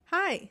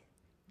Hi,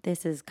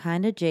 This is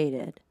Kinda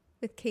Jaded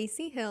with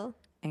Casey Hill.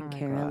 and Oh my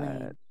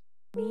Caroline.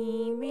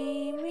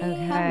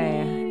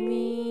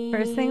 Okay.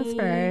 First things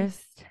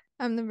first.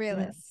 I'm the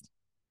realist.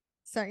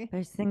 Sorry.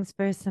 First things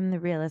first, I'm the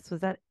realist. Was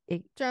that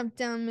Drop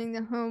down, make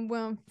the whole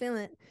world feel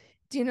it.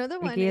 Do you know the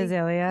one? Iggy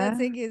Azalea? That's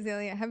Iggy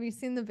Azalea. Have you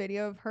seen the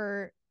video of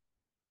her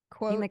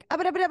quote? Being like,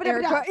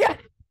 air quote, yeah.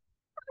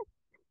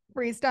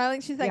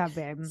 Freestyling. She's like, yeah,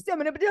 babe.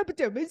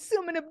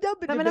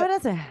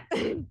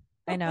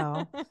 I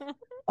know.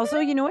 Also,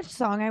 you know which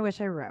song I wish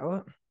I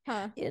wrote?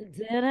 Huh? You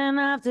didn't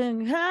have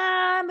to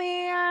cut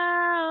me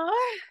out.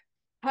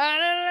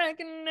 I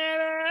can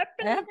never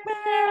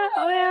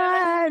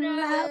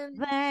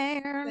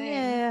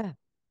Yeah.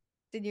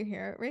 Did you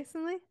hear it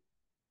recently?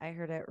 I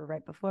heard it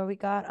right before we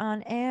got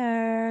on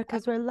air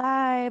because we're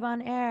live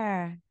on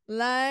air.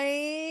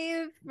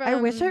 Live from... I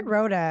wish I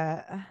wrote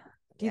it.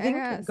 Do you think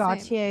same.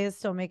 Gautier is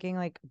still making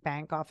like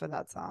bank off of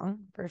that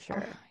song? For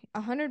sure.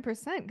 100%,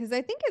 because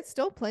I think it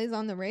still plays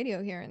on the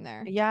radio here and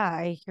there. Yeah,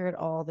 I hear it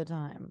all the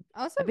time.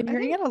 Also, I've been I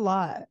hearing think it a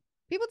lot.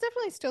 people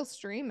definitely still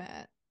stream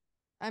it.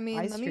 I mean,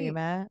 I stream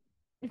it.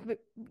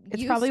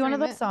 It's You probably one of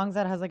stream those it? songs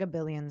that has like 1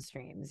 billion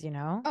streams, you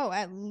know? Oh,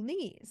 at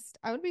least.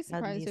 I would be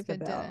surprised if least a it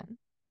bill. didn't.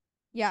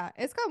 Yeah,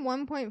 it's got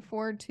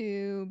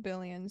 1.42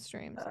 billion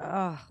streams.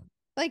 Ugh,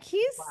 Like,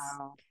 he's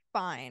wow.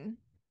 fine.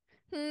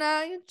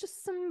 Now you're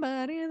just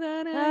somebody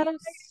that I I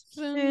used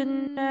to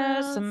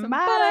know.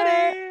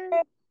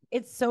 Somebody.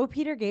 It's so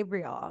Peter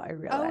Gabriel, I Oh, it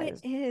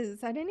realized.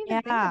 is. I didn't even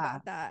think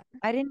about that.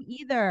 I didn't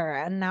either.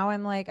 And now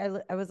I'm like, I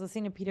was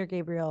listening to Peter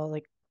Gabriel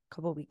like a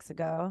couple weeks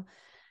ago.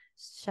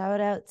 Shout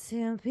out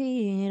to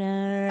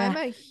Peter. I'm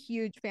a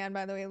huge fan,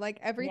 by the way. Like,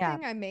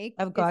 everything I make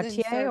Of is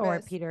in Gautier or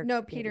service. Peter?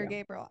 No, Peter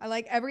Gabriel. I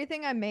like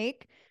everything I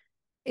make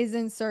is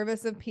in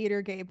service of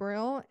Peter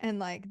Gabriel, and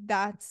like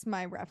that's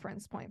my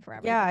reference point for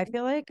everything. Yeah, I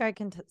feel like I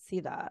can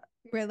see that.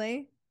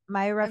 Really?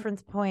 My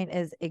reference point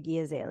is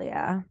Iggy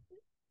Azalea.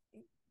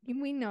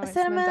 We know it's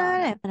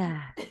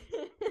Madonna.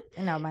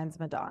 No, mine's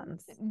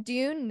Madonna's. Do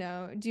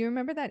you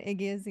remember that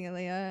Iggy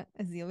Azalea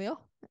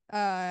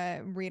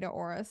Rita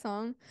Ora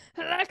song?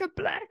 Like a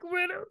black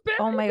widow.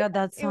 Oh my god,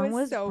 that song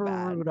was so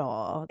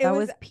brutal. Bad. That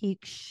was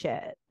peak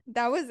shit.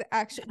 That was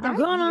actually I'm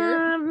gonna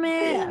love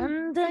me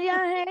until you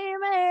hate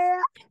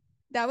me.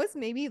 That was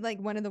maybe like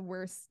one of the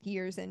worst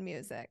years in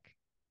music.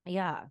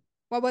 Yeah.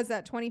 What was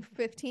that?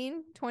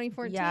 2015?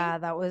 2014? Yeah,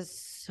 that was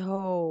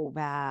so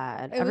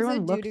bad. It Everyone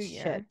was a looked doo-doo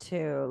year. shit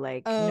too.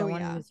 Like no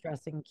one was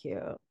dressing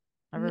cute.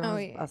 Everyone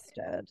was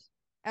busted.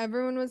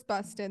 Everyone was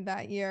busted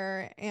that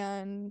year,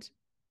 and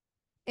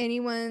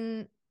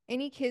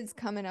any kids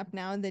coming up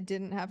now that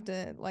didn't have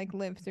to like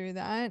live through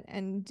that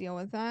and deal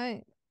with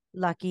that,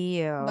 lucky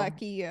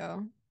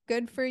you.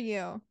 Good for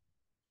you.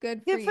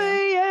 Good for you.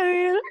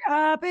 You're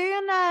happy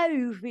and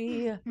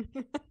happy.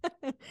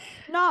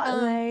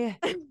 Not me.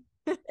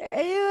 You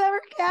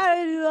ever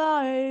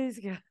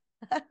counted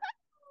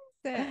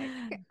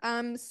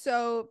sick.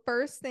 So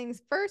first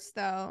things first,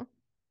 though.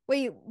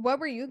 Wait, what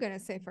were you gonna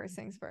say? First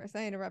things first.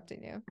 I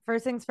interrupted you.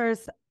 First things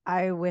first.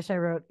 I wish I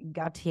wrote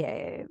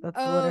Gautier. That's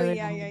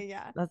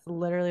yeah. That's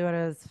literally what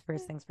it was.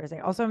 First things first.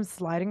 Also, I'm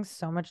sliding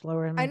so much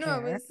lower in my chair. I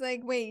know. It was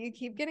like, wait, you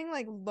keep getting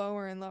like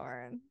lower and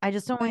lower. I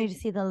just don't want you to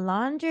see the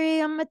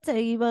laundry on my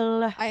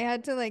table. I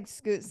had to like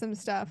scoot some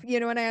stuff. You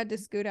know what I had to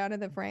scoot out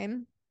of the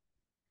frame?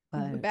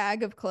 A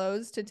bag of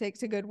clothes to take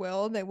to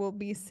Goodwill that will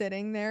be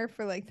sitting there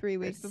for like 3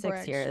 weeks before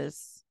 6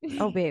 years.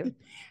 Oh, babe,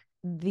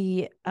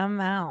 the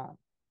amount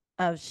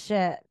of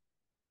shit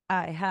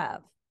I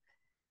have,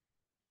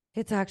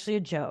 it's actually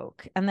a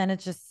joke. And then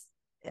it's just,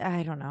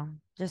 I don't know.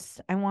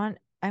 Just I want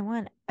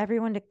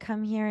everyone to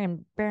come here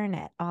and burn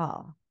it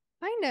all.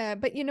 I know,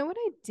 but you know what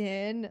I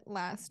did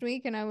last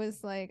week? And I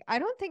was like, I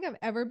don't think I've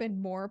ever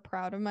been more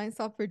proud of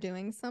myself for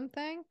doing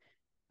something.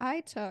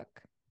 I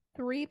took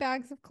 3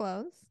 bags of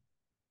clothes.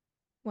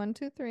 1,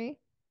 2, 3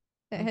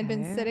 that had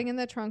been sitting in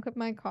the trunk of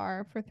my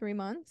car for 3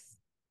 months.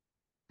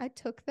 I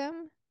took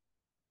them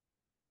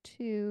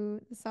to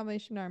the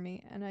Salvation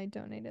Army and I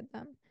donated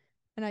them.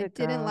 And I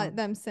didn't let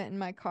them sit in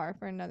my car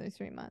for another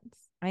 3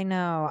 months. I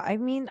know. I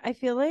mean, I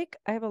feel like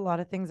I have a lot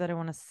of things that I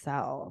want to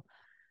sell.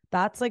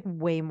 That's like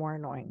way more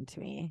annoying to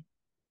me.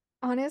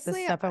 Honestly,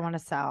 the stuff I want to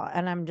sell.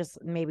 And I'm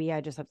just, maybe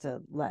I just have to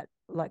let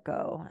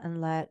go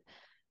and let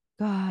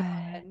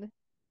God.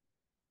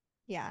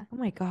 Yeah. Oh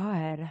my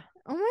God.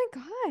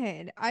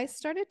 I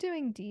started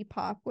doing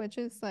Depop, which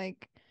is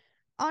like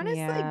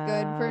honestly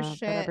good for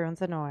shit. But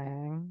everyone's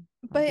annoying.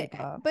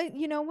 But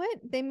you know what?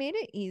 They made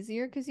it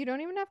easier because you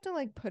don't even have to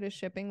like put a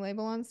shipping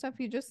label on stuff.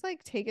 You just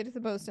like take it to the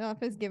post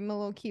office, give them a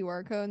little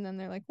QR code, and then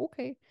they're like,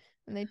 okay,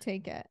 and they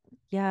take it.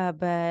 Yeah,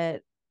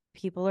 but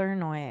people are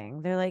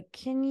annoying. They're like,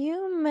 can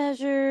you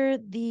measure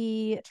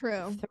the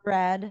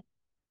thread?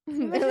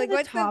 They're like,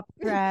 what's the top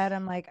thread?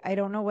 I'm like, I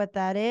don't know what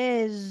that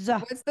is.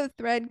 What's the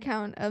thread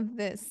count of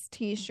this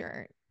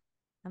t-shirt?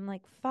 I'm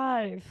like,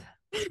 5.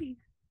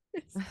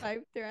 It's 5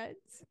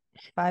 threads.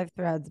 5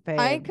 threads,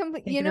 babe.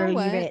 You know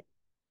what?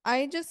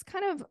 I just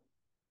kind of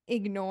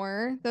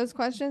ignore those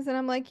questions. And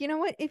I'm like, you know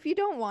what? If you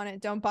don't want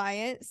it, don't buy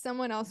it.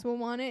 Someone else will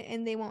want it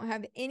and they won't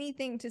have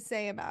anything to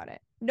say about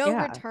it. No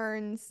Yeah.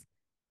 returns.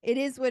 It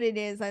is what it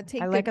is. I I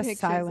take like good a pictures of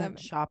silent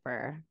it.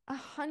 shopper.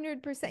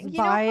 100%. Just You know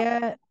buy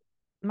how it.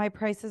 My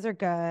prices are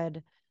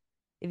good.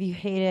 If you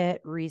hate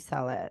it,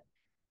 resell it. You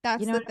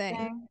that's know the what I'm thing.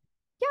 saying?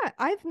 Yeah,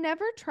 I've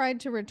never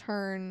tried to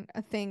return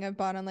a thing I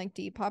bought on like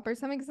Depop or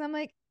something because I'm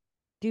like,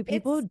 Do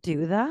people it's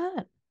do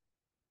that?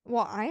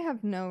 well, I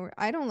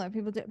don't let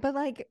people do it, but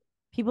like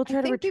People I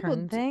try to think people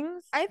return do,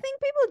 things? I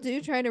think people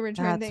do try to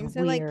return That's things.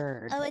 They're like,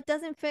 weird. oh, it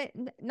doesn't fit.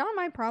 Not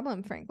my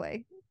problem,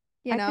 frankly.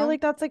 You I feel know? like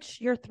that's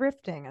like you're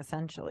thrifting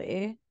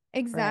essentially, right?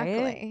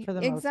 Exactly. For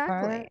the most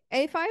Exactly. part.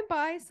 If I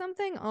buy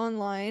something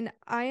online,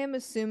 I am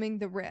assuming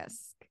the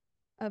risk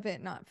of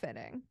it not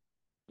fitting.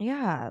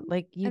 Yeah,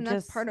 like And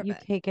that's part of you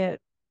it. take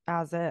it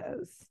as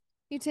is.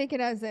 You take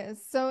it as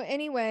is. So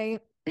anyway,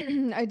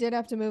 I did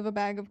have to move a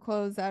bag of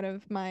clothes out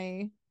of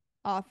my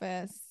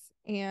office,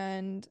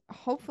 and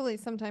hopefully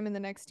sometime in the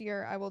next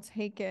year I will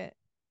take it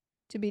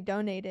to be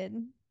donated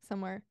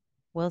somewhere.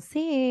 We'll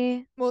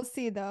see. We'll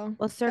see though.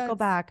 We'll circle That's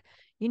back.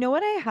 You know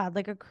what I had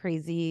like a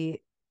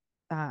crazy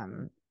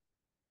um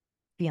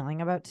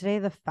feeling about today?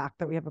 The fact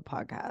that we have a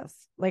podcast.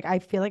 Like I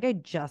feel like I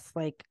just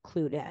like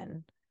clued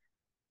in.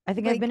 I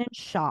think I've been like in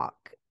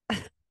shock.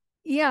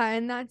 yeah,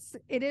 and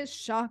it is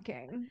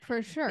shocking for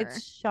It's sure.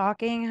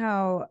 shocking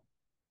how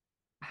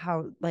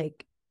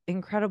like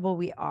incredible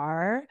we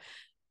are.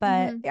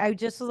 But Mm-hmm. I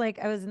just was like,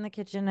 I was in the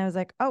kitchen. I was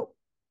like, oh,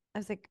 I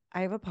was like,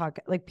 I have a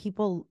podcast. Like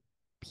people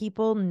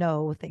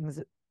know things,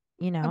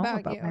 About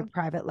about my you.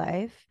 private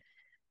life.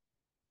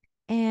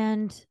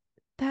 And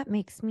that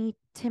makes me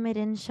timid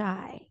and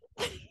shy.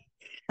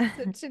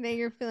 So today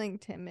you're feeling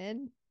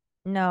timid.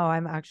 No,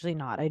 I'm actually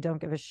not. I don't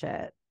give a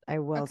shit. I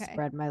will Okay.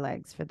 spread my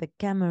legs for the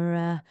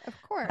camera. Of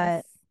course.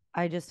 But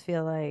I just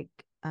feel like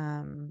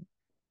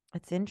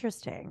it's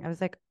interesting. I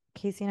was like,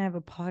 Casey and I have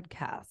a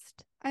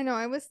podcast. I know.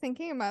 I was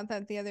thinking about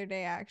that the other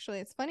day, actually.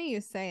 It's funny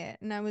you say it.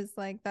 And I was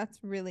like, that's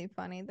really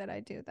funny that I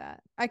do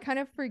that. I kind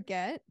of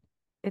forget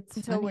It's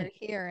until we're funny.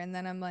 here. And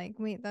then I'm like,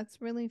 wait,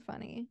 that's really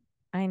funny.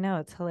 I know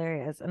it's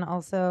hilarious. And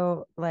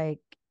also like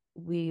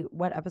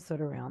what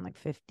episode are we on? Like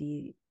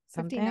 50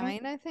 something?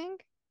 59, I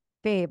think.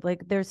 Babe,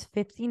 like there's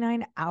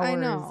 59 I hours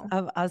know.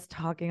 of us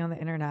talking on the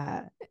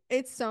internet.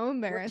 It's so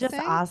We're just embarrassing.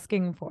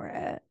 asking for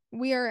it.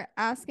 We are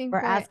asking We're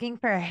for it. asking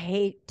for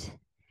hate.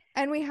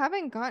 And we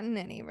haven't gotten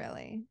any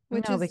really,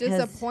 which No, is because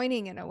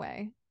disappointing in a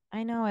way.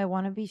 I know I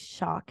want to be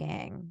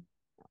shocking.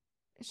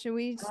 Should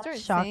we I want to start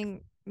shock.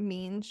 saying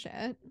mean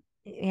shit?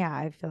 Yeah,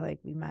 I feel like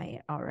we might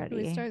Should we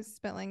already. start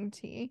spilling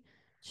tea?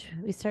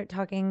 Should we start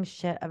talking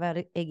shit about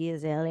Iggy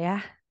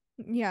Azalea?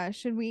 Yeah,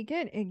 should we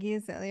get Iggy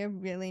Azalea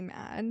really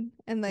mad?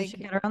 And We should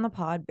like, get her on the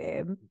pod,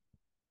 babe.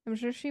 I'm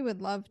sure she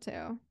would love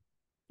to.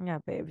 Yeah,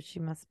 babe. She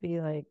must be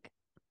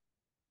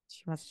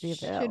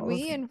Should available.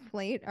 we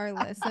inflate our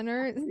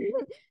listeners?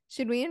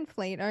 Should we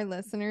inflate our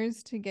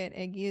listeners to get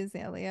Iggy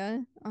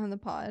Azalea on the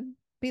pod?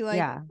 Be like,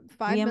 Yeah.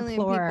 5 million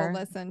people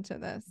listen to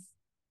this.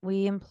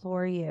 We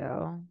implore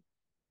you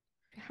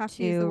Have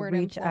to use the to word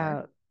reach implore.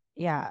 out.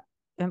 Yeah.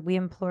 And we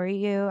implore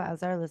you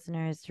as our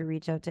listeners to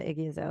reach out to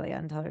Iggy Azalea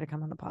and tell her to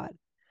come on the pod.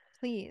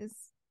 Please.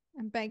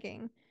 I'm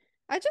begging.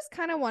 I just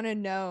kind of want to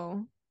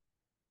know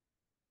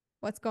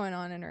what's going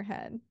on in her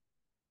head.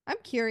 I'm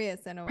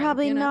curious in a way,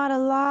 Probably not a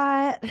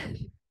lot.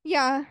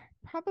 Yeah,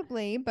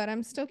 probably, but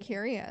I'm still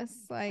curious.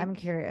 Like, I'm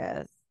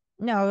curious.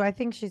 No, I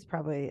think she's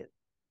probably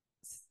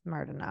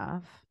smart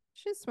enough.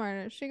 she's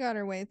smarter. She got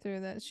her way through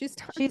this. She's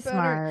done She's better.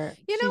 smart.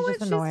 You know She's what?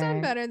 just She's done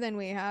annoying. better than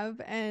we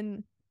have,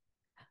 and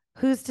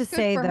Who's to good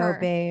say for though, her.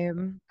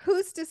 babe?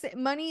 Who's to say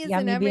money Yeah,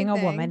 isn't me being a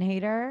woman everything?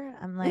 hater,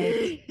 I'm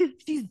like,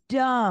 she's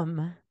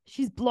dumb.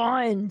 She's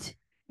blonde.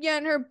 Yeah,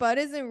 and her butt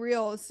isn't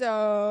real,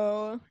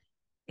 so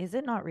Is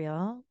it not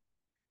real?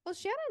 well,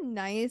 she had a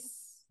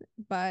nice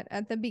butt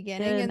at the She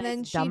beginning, had a and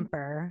nice then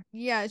dumper.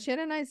 yeah, she had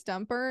a nice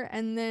dumper,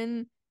 and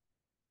then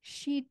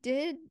she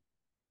did.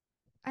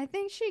 I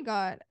think she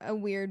got a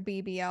weird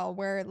BBL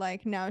where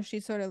like now she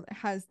sort of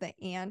has the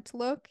ant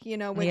look, which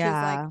is like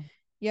Yeah,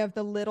 you have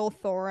the little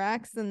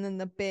thorax and then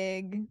the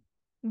big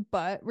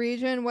butt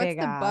region. What's big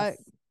the butt?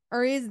 ass.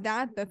 Or is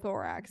that the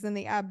thorax and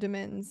the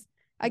abdomen's?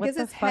 I What guess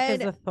the it's fuck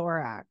is a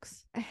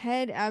thorax?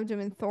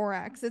 abdomen,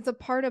 thorax. It's a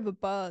part of a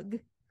bug.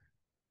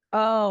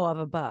 Oh, of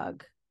a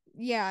bug.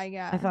 Yeah, I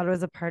yeah. thought it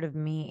was a part of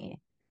me.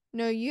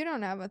 No, you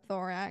don't have a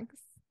thorax.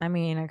 I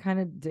mean, I kind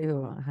of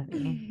do,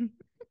 honey.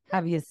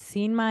 Have you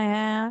seen my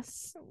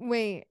ass?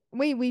 Wait,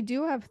 we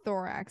do have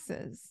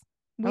thoraxes.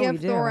 We Oh, we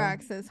have do.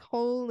 thoraxes.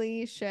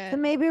 Holy So shit.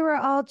 maybe we're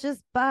all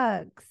just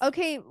bugs.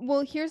 Okay,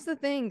 well, here's the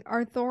thing.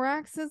 Our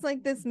thorax is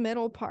like this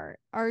middle part,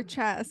 our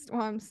chest.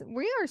 Well,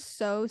 we are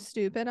so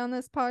stupid on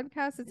this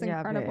podcast. It's Yeah,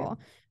 incredible.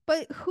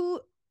 But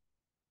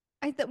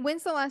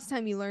when's the last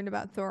time you learned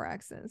about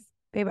thoraxes?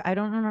 babe, I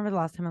don't remember the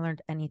last time I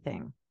learned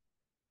anything.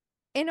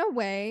 In a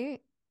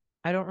way,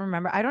 I don't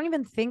remember. I don't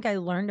even think I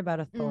learned about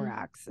a mm,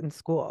 thorax in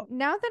school.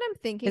 now that I'm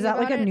thinking Is that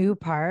like about a it, new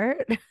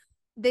part?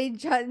 They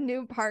just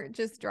new part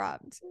just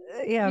dropped.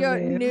 Yeah, Your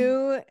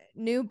babe.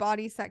 new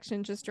body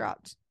section just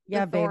dropped.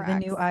 Yeah, The babe, the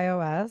new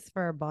thorax. iOS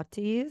for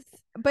bodies.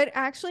 But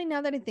actually,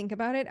 now that I think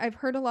about it, I've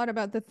heard a lot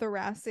about the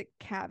thoracic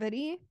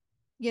cavity,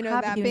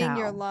 Have that you being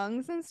your now?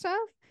 lungs and stuff.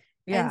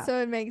 And Yeah. so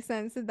it makes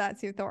sense that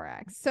that's your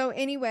thorax. So,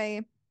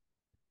 anyway,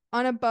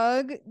 on a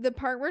bug, the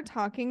part we're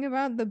talking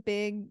about, the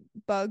big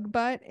bug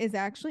butt, is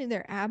actually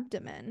their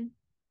abdomen.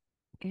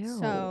 Ew.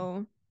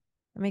 So,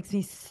 It makes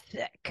me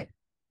sick.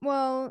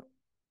 well,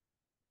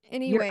 Your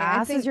anyway, I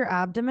ass is think, your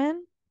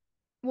abdomen?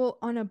 well,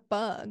 on a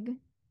bug,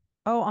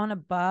 Oh, on a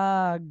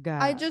bug.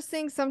 I just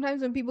think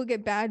sometimes when people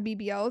get bad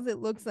BBLs, it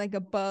looks like a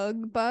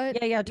bug butt,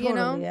 Yeah,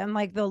 totally. And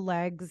like the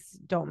legs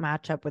don't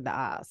match up with the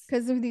ass.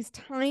 because of these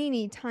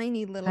tiny,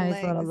 tiny little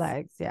Nice little legs.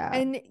 legs. Yeah.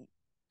 And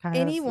Kind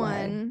of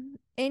slay.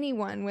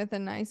 anyone with a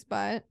nice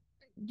butt,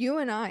 you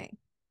and I,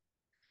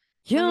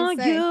 let me You,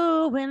 say,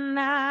 you and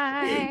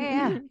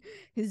I.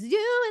 because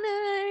you and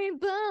I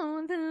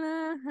both in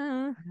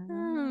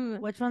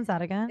love. Which one's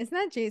that again? Isn't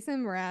that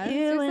Jason Mraz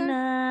You or and something?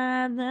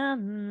 I,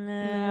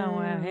 the love,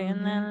 we're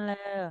in the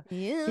love.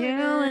 You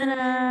You and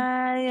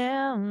I,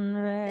 yeah.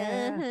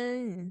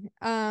 and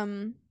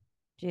I.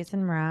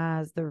 Jason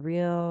Mraz, the The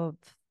real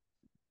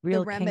king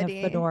of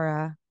remedy.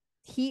 Fedora.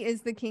 He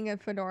is the king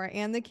of Fedora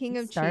and the king He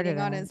of started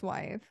cheating on it. his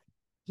wife.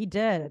 He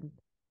did.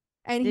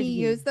 And Did he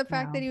he? used the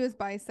fact that No. he was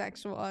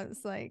bisexual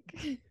as like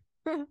He's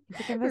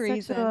like, I'm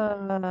reason. He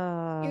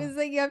bisexual. was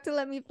like, "You have to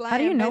let me fly. How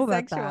do you I'm know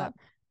about bisexual." that?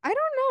 I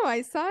don't know.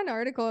 I saw an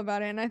article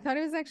about it and I thought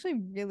it was actually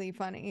really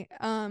funny.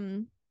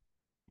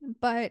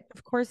 But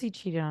Of course he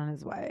cheated on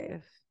his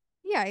wife.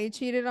 yeah, he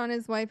cheated on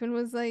his wife and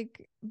was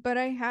like, "But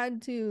I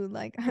had to,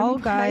 like, All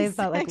I'm guys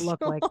that like look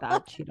like bisexual."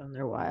 that cheat on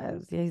their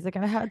wives. Yeah, he's like,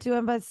 I had to,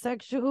 I'm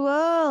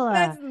bisexual.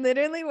 That's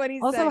literally what he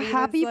Also, said. He was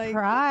happy like,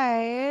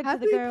 pride to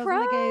the "Happy girls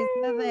and the gays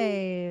and the Pride!"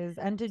 theys.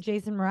 And to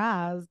Jason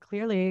Mraz,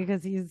 clearly,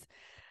 because he's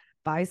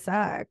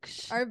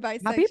bisex. Our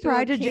Happy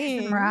pride bisexual to Jason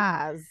king.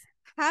 Mraz.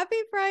 Happy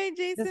Pride,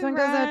 This Jason one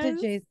goes out to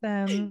Mraz.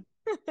 Jason.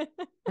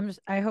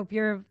 I hope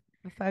you're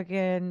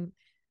fucking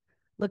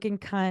looking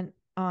cunt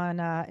on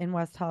in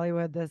West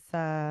Hollywood this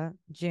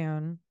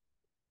June.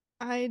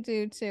 I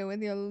do too,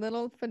 with your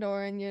little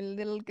fedora and your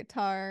little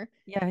guitar.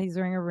 Yeah, he's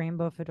wearing a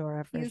rainbow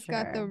fedora for He's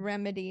got sure. the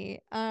remedy.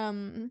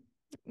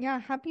 Yeah,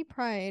 happy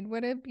Pride.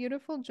 What a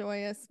beautiful,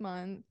 joyous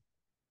month.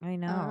 I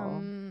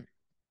know.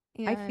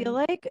 I feel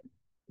And like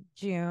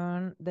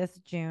this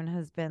June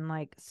has been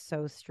like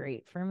so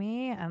straight for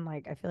me. And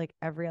like, I feel like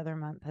every other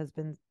month has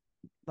been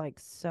like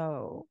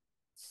so,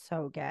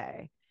 so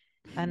gay.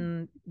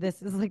 And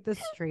this is like the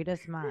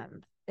straightest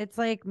month. It's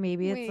like,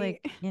 maybe it's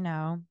like, wait,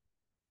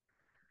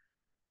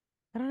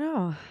 I don't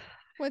know.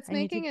 what's I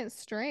need to, making it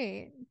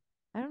straight?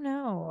 I don't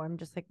know. I'm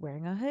just like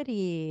wearing a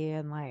hoodie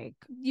and like,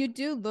 You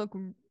do look,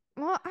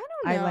 well, I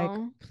don't I like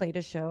know. played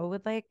a show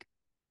with like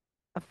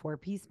a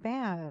 4-piece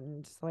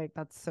band. Like,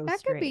 that's so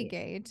That could be straight.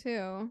 gay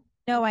too,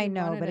 No, if I you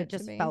know, wanted but it it to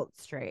just be. felt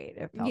straight.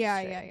 It felt Yeah,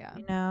 straight, yeah, yeah.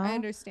 you I know?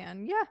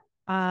 understand. Yeah.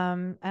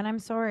 And I'm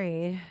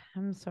sorry.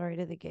 I'm sorry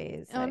to the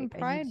gays. On Like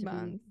Pride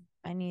Month.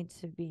 I need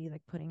to be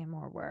like putting in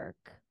more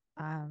work.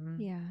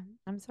 Yeah.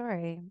 I'm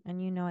sorry.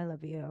 And you know I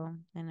love you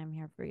and I'm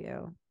here for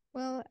you.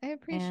 Well, I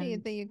appreciate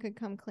And that you could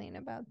come clean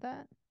about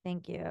that.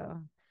 thank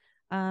you.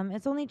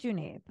 It's only June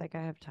 8th. Like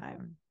I have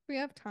time. We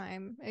have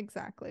time.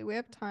 Exactly. We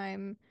have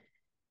time.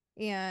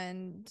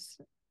 And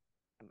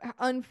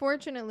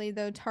unfortunately,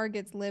 though,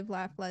 Target's Live,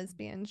 Laugh,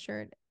 Lesbian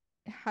shirt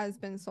has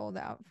been sold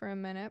out for a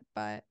minute.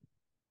 But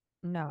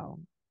No.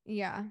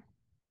 yeah.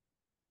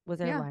 Was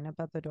there a Yeah. lineup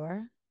at the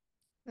door?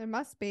 There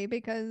must be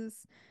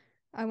because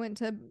I went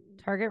to,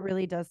 Target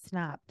really does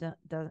snap,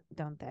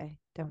 don't they?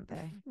 Don't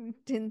they?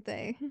 didn't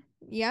they?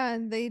 Yeah,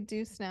 they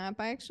do snap.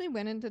 I actually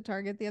went into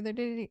Target the other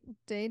day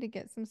to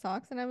get some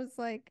socks and I was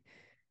like,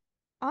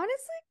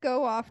 honestly,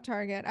 go off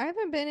Target. I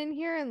haven't been in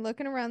here and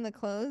looking around the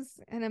clothes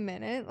in a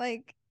minute.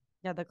 Like,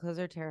 Yeah, the clothes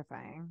are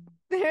terrifying.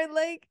 they're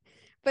like,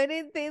 but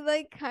they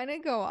like kind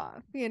of go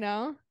off, you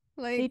know?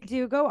 They Like,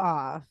 do go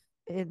off.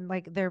 In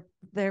like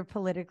they're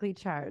politically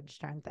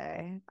charged, aren't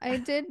they? I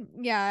did,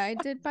 yeah, I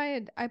did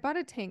buy I bought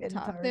a tank In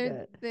top.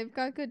 Target. They've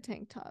got good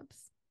tank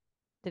tops.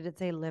 Did it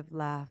say live,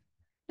 laugh,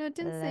 No, it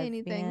didn't say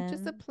anything.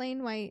 Just a lesbian?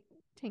 plain white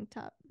tank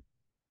top.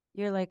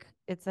 You're like,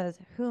 it says,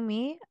 who,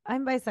 me?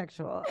 I'm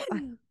bisexual.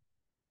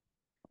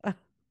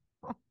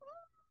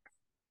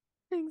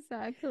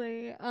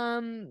 Exactly.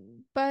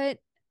 But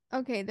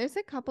okay, there's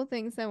a couple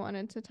things I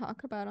wanted to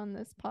talk about on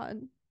this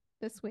pod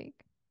this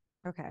week.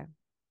 Okay.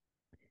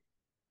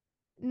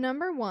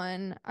 Number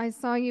one, I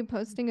saw you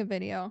posting a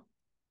video.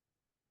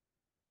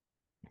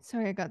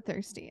 Sorry, I got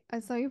thirsty. I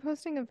saw you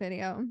posting a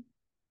video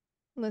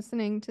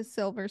listening to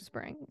Silver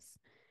Springs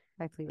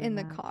By Fleetwood in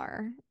the Mac,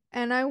 car.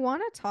 And I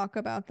want to talk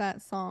about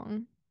that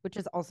song. which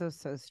is also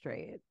so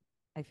straight,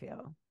 I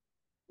feel.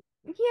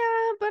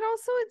 Yeah, but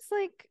also it's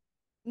like,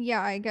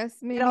 yeah, I guess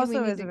maybe It we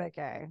also need is a to. bit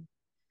gay.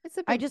 It's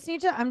a I bit, just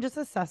need to, I'm just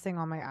assessing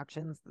all my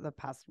actions the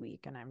past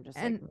week and I'm just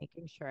like and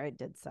making sure I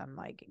did some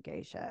like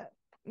gay shit.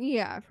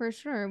 Yeah, for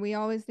sure. We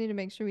always need to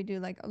make sure we do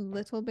like a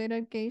little bit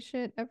of gay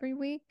shit every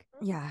week.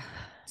 Yeah.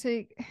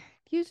 To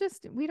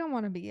we don't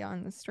want to be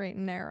on the straight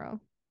and narrow.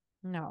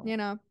 No. You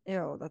know,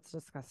 Ew, that's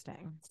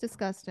disgusting. it's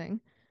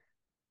disgusting.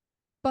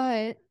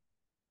 But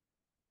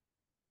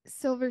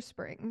Silver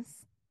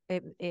Springs.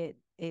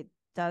 It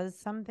does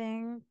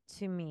something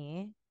to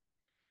me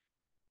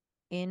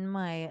in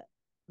my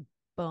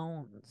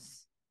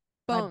bones.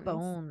 My Bones.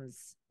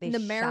 bones, they The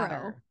marrow.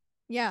 shatter.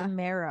 Yeah. The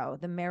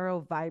marrow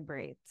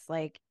vibrates.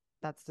 Like,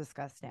 that's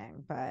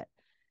disgusting. But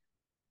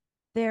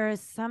there is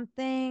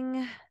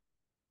something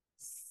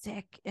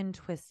sick and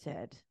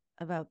twisted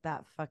about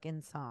that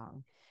fucking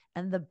song.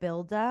 And the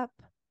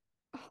buildup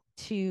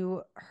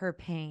to her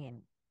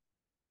pain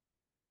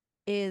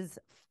is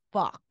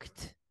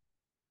fucked.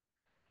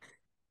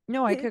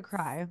 No, I could It's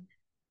cry.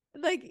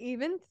 like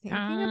even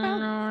thinking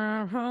about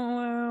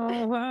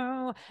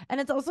And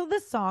it's also the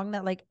song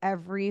that like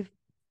every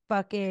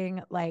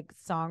fucking like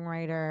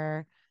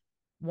songwriter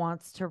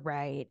wants to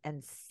write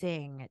and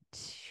sing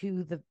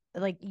to the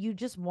like you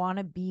just want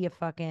to be a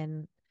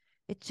fucking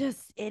it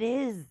just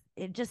is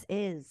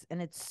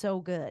and it's so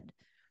good.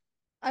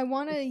 I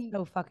want It's to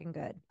so fucking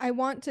good. I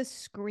want to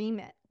scream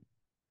it.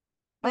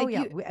 Oh Like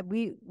yeah,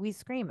 we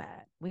scream it.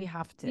 We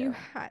have you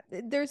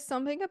to. there's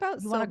something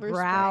about You want to Silver Springs.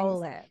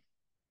 growl it.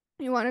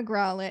 You want to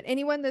growl it.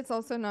 Anyone that's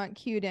also not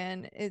cued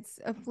in, it's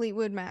a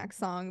Fleetwood Mac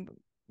song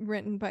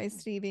written by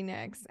Stevie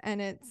Nicks,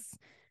 and it's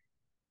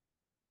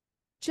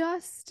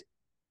just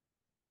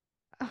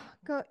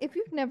go if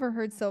you've never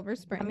heard Silver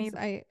Let me Springs,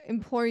 I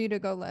implore you to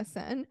go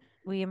listen.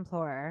 we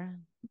implore.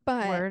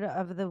 But Word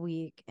of the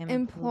week,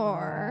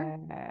 implore.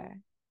 implore.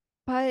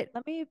 But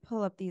Let me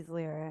pull up these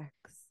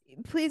lyrics.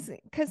 please,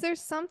 because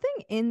there's something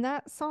in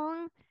that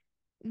song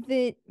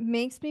that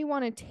makes me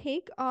want to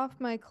take off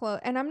my clothes,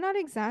 and I'm not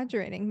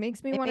exaggerating.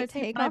 Makes me It want to makes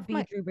me take want to off be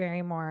my Drew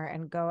Barrymore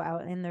and go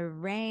out in the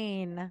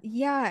rain.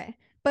 yeah,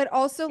 but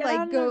also Get out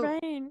like in the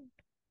rain.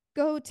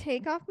 go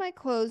take off my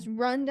clothes,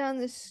 run down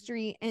the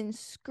street and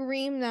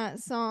scream that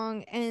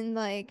song and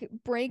like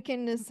break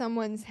into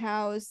someone's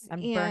house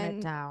And burn it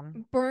and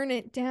down. burn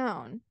it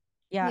down.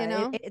 Yeah, You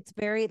know? it's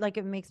very like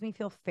it makes me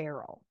feel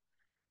feral.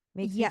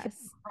 Makes me feel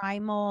Yes.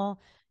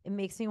 primal. It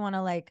makes me want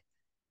to like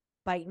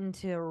bite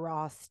into a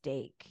raw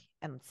steak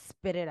and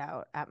spit it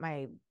out at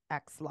my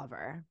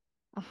ex-lover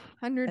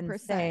and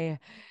 100%.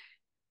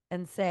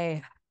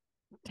 say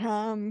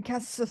Time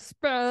casts a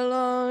spell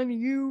on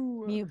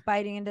you. me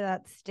biting into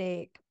that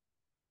steak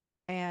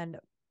and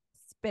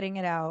spitting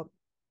it out,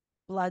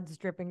 blood's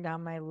dripping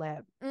down my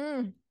lip.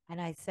 Mm.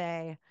 And I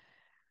say,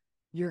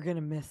 you're going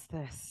to miss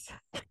this.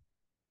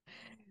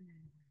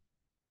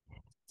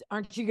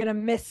 Aren't you going to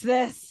miss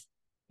this?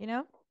 You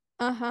know?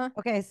 Uh-huh.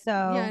 Okay,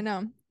 Yeah, I so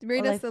know.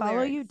 Read will I us the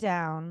follow you lyrics.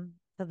 down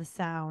to the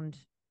sound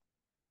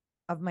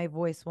of my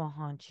voice will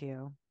haunt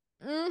you.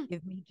 Mm.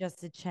 Give me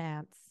just a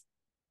chance.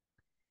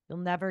 You'll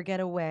never get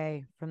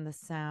away from the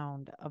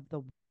sound of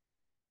the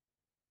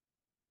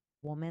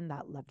woman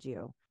that loved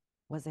you.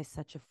 Was I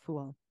such a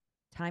fool?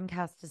 Time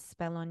cast a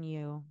spell on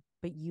you,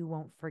 but you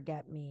won't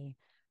forget me.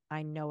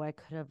 I know I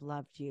could have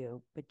loved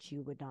you, but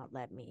you would not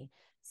let me.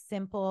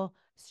 Simple,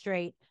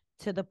 straight,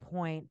 to the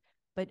point,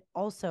 but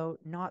also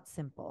not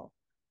simple,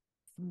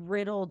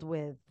 riddled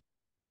with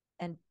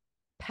and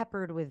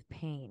peppered with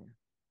pain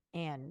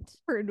and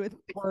Heard with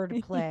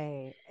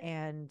wordplay.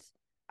 And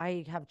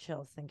I have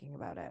chills thinking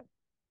about it.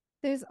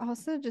 There's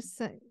also just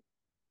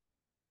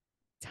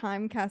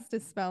time cast a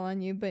spell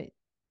on you, but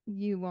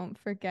you won't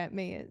forget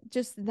me.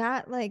 Just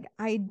that like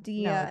No, it's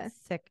idea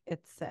sick.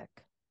 It's sick.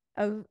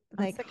 of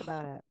I'm like sick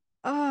about it.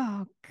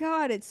 oh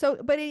god, it's so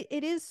but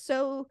it is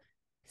so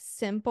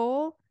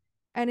simple,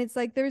 and it's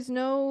like there's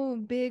no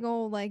big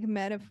old like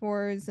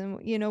metaphors and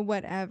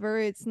whatever.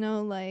 It's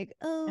no like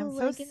I'm oh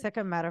so like sick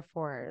of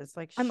metaphors.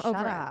 Like, I'm shut over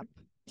it. up.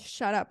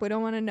 Shut up. We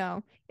don't want to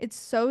know. It's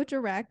so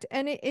direct,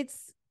 and it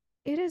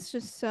is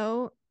just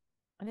so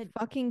And it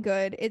fucking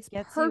good. It's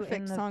gets you perfect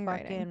in the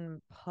songwriting.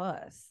 fucking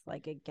puss.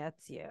 Like, it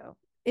gets you.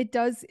 It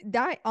does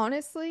that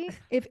honestly.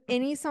 If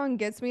any song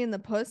gets me in the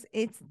puss,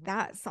 it's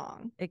that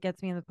song. It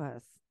gets me in the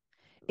puss.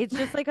 It's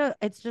just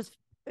it's just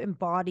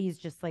embodies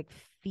just like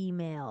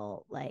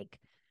female, like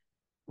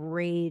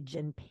rage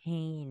and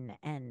pain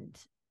and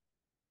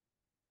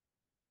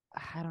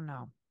I don't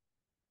know.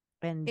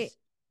 And, It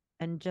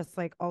and just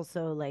like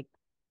also like,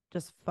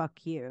 just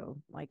fuck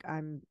you. Like,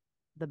 I'm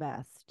the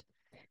best.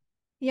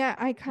 yeah,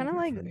 I kind of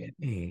Never like forget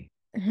me.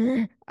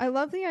 I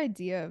love the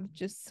idea of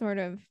just sort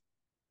of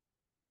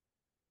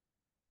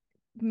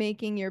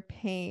making your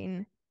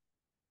pain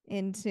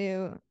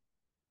into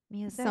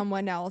Music.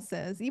 someone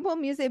else's evil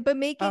music, but Oh,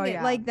 making it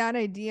yeah. like that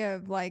idea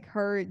of like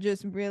her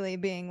just really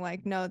being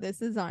like, no,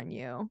 this is on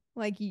you.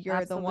 Like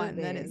you're the one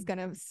that is Absolutely.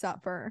 gonna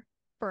suffer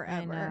I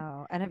forever.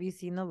 know. And have you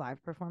seen the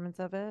live performance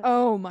of it?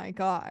 Oh my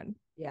God.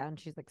 Yeah, and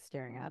she's like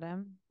staring at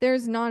him.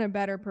 There's not a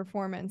better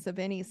performance of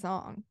any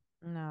song,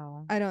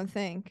 No, I don't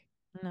think.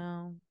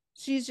 no.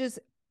 She's just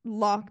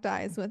locked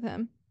eyes with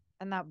him.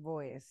 And that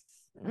voice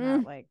and that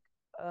Mm. like,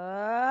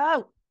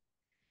 oh,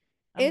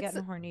 I'm It's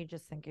getting horny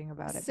just thinking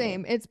about it,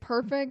 same. babe. It's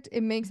perfect.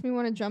 It makes me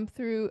want to jump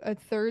through a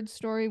third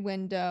story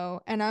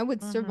window and I would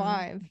Mm-hmm.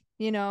 survive,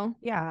 you know?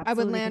 Yeah, I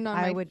would absolutely. Because land on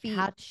I my would feet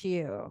catch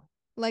you.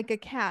 like a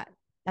cat.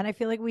 And I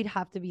feel like we'd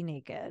have to be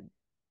naked.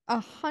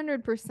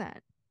 100%.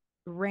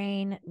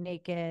 Rain,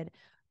 naked.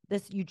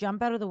 This, you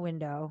jump out of the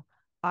window,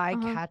 I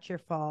Uh-huh. catch your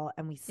fall,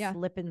 and we Yeah.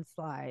 slip and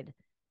slide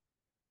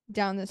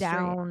Down the street.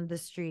 down the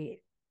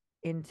street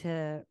into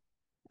the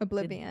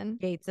Oblivion.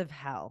 gates of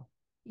hell.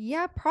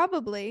 Yeah,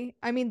 probably.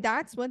 I mean,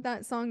 that's what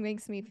that song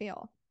makes me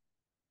feel.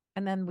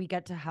 And then we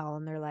get to hell,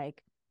 and they're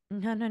like,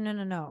 no, no, no,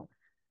 no, no.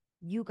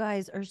 You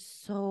guys are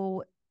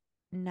so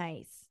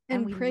nice.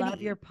 And And we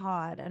love your pretty.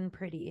 pod and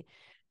pretty.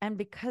 And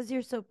because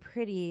you're so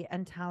pretty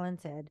and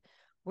talented,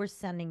 we're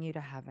sending you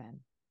to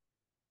heaven.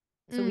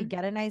 So we Mm.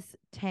 get a nice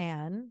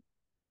tan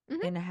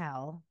Mhm. in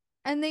hell.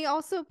 And they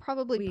also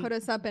probably We put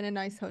us up in a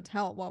nice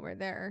hotel while we're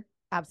there.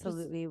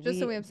 absolutely Just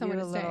so we we have somewhere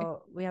do to a stay.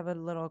 little. We have a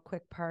little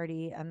quick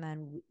party, and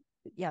then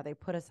yeah, they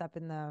put us up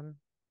in the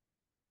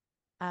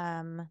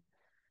um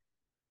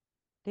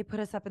they put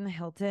us up in the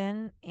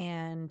Hilton,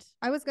 and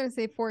I was gonna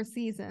say Four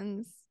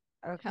Seasons.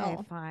 okay,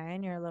 Hell.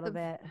 fine, you're a little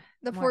The bit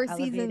the more Four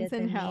Seasons elevated in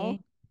than hell.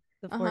 me.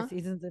 The Four Uh-huh.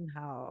 Seasons in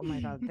hell. Oh my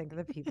god, think of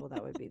the people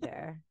that would be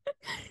there.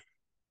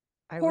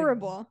 I would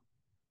Horrible.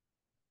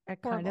 kind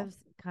Horrible. of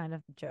kind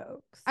of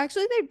jokes.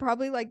 Actually, they'd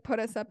probably like put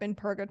us up in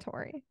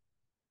purgatory.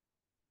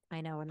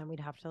 I know, and then we'd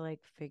have to like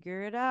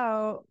figure it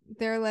out.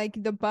 They're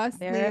like the bus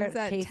They're leaves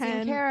at chasing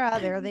 10. Kara.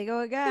 There they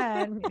go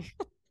again.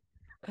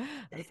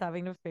 Just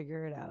having to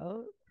figure it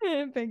out.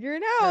 Figure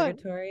it out.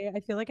 Purgatory.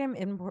 I feel like I'm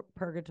in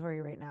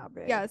purgatory right now,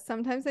 babe. Yeah,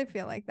 sometimes I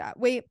feel like that.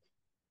 Wait,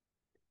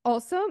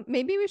 also,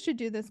 maybe we should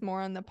do this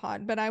more on the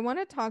pod, but I want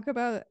to talk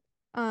about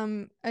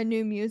a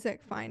new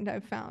music find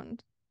I've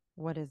found.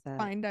 What is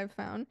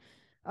that?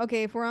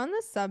 Okay, if we're on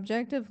the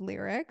subject of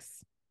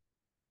lyrics,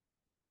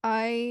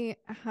 I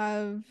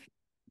have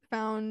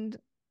found,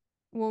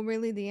 well,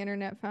 really the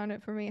internet found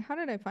it for me. How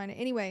did I find it?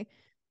 Anyway,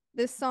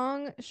 this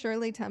song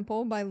Shirley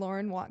Temple by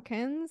Lauren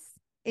Watkins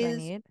Do I is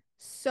need?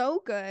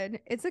 so good.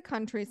 It's a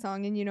country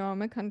song, and you know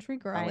I'm a country I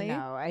girly.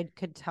 know. I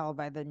could tell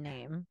by the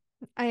name.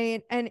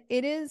 And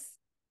it is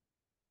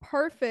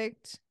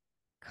perfect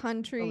The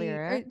country or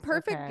lyrics.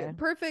 Okay.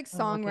 perfect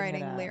I'm looking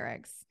it songwriting up.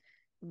 lyrics.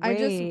 I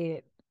just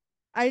Wait.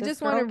 I This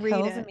just want girl to read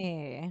kills it.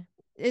 me.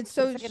 It's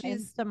She looks so like an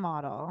she's Insta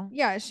model.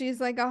 yeah, she's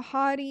like a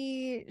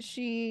hottie.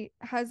 She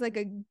has like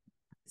a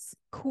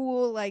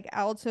cool like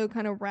alto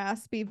kind of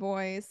raspy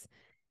voice.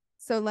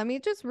 So let me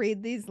just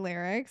read these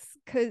lyrics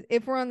cuz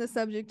if we're on the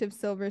subject of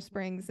Silver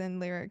Springs and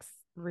lyrics,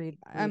 Read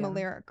I'm a them.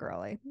 lyric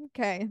girly.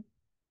 Okay.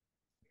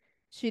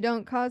 She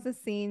don't cause a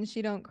scene,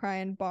 she don't cry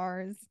in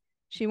bars.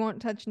 She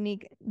won't touch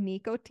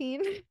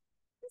nicotine.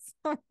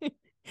 Sorry.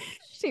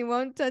 She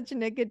won't touch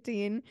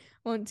nicotine,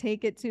 won't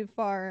take it too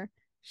far.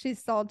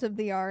 She's salt of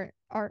the art.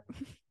 What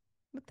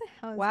the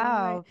hell is wrong with my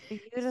Wow.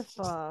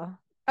 Beautiful.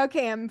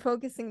 Okay, I'm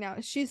focusing now.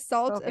 She's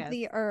salt of Focus.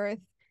 the earth,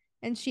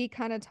 and she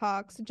kind of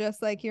talks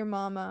just like your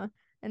mama,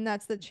 and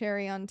that's the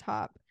cherry on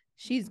top.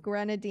 She's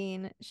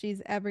grenadine.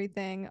 She's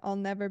everything. I'll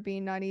never be,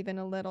 not even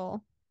a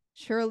little.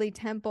 Shirley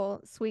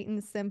Temple, sweet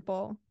and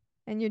simple.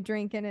 And you're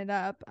drinking it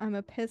up. I'm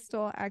a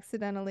pistol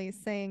accidentally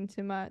saying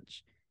too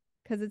much.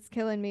 'Cause it's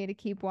killing me to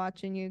keep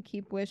watching you,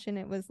 keep wishing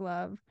it was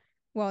love,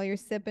 while you're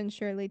sipping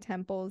Shirley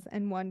Temples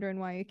and wondering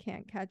why you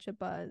can't catch a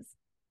buzz.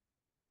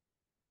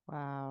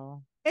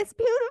 Wow. It's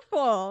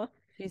beautiful.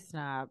 She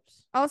snapped.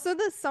 Also,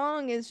 the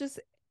song is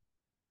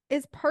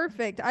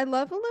perfect. I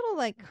love a little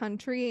like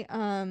country.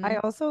 I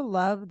also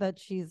love that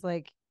she's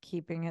like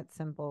keeping it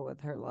simple with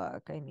her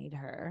look. I need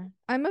her.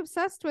 I'm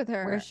obsessed with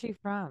Where's her. she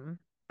from?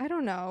 I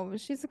don't know.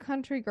 She's a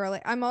country girl.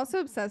 Like, I'm also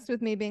obsessed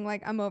with me being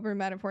like, I'm over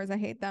metaphors. I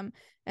hate them.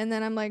 And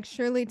then I'm like,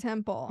 Shirley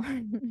Temple.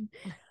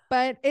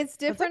 But it's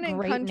That's a different in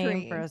great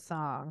name for country. a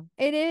song.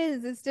 It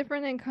is. It's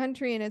different in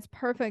country and it's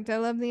perfect. I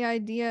love the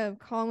idea of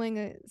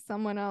calling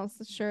someone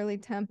else Shirley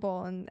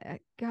Temple. And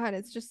God,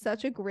 it's just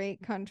such a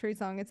great country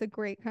song. It's a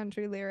great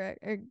country lyric,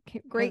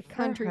 Good great for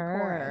country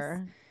chorus.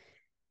 her.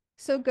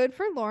 So good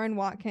for Lauren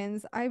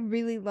Watkins. I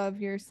really love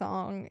your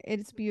song.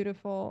 It's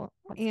beautiful.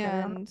 Let's get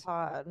her on the And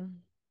pod.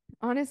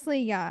 honestly,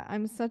 yeah,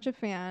 I'm such a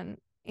fan.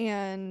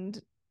 And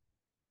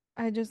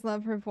I just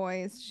love her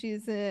voice.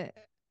 She's a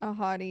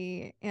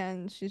hottie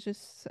and she's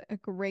just a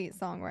great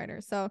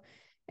songwriter. So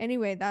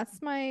anyway,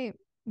 that's my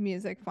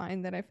music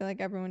find that I feel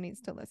like everyone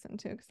needs to listen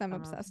to because I'm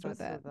I'm obsessed with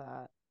obsessed it. with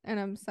that. And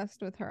I'm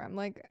obsessed with her. I'm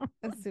like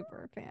a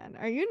super fan.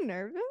 Are you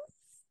nervous?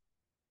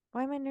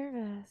 Why am I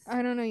nervous?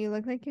 I don't know. You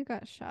look like you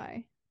got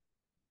shy.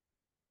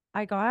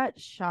 I got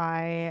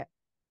shy.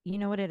 You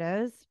know what it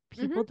is?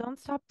 People Mm-hmm. don't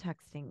stop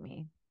texting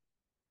me.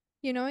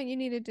 You know what you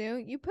need to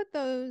do?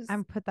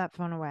 I'm put that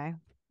phone away.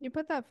 You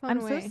put that phone I'm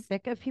so away.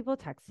 sick of people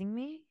texting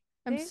me.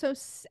 babe.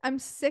 I'm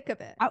sick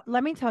of it.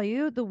 Let me tell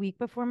you, the week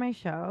before my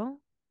show,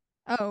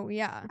 Oh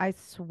yeah. I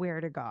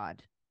swear to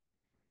God,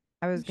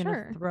 I was I'm gonna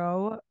sure.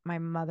 throw my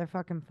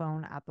motherfucking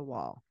phone at the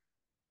wall.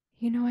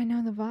 You know I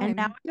know the And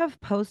now vibe. I have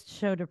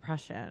post-show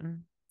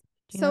depression.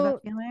 Do you know that So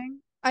feeling?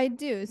 I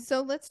do.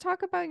 So let's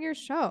talk about your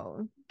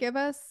show. Give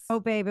us. Oh,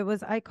 babe, it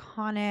was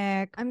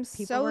iconic. I'm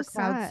People so were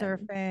crowd sad.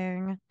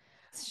 surfing.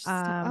 It's just,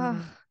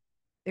 Um,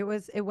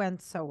 it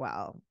went so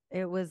well.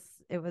 It was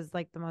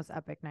like the most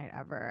epic night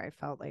ever. I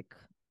felt like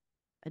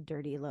a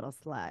dirty little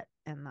slut,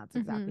 and that's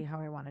mhm. exactly how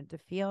I wanted to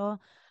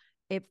feel.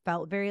 It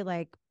felt very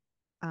like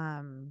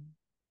um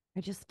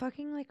I just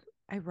fucking like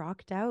I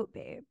rocked out,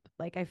 babe.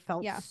 Like I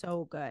felt Yeah.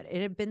 so good.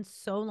 It had been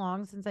so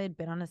long since I had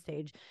been on a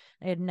stage.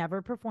 I had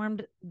never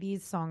performed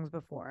these songs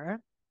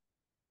before.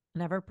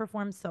 Never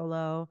performed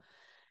solo.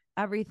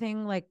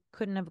 Everything like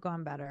couldn't have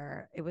gone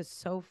better. It was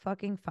so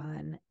fucking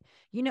fun.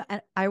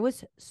 And I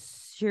was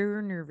so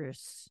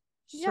nervous.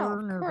 Yeah, So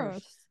of nervous.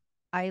 course.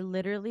 I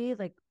literally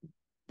like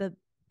the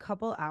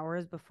couple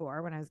hours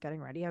before when I was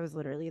getting ready, I was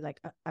literally like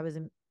I was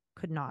in,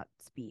 could not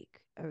speak.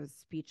 I was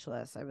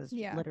speechless. I was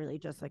Yeah. literally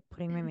just like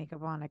putting my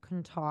makeup on. I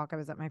couldn't talk. I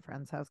was at my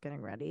friend's house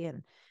getting ready,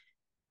 and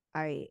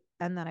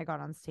then I got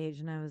on stage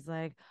and I was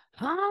like,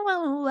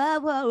 "Oh, whoa,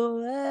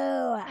 whoa,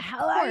 whoa. Of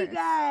How are you course.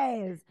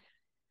 guys?"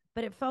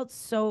 But it felt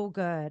so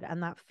good,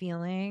 and that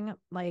feeling,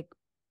 like,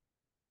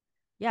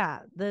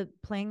 yeah, the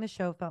playing the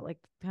show felt like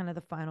kind of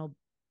the final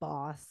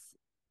boss.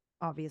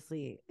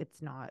 Obviously,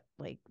 it's not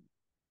like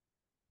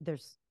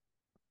there's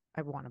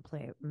I want to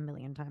play a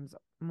million times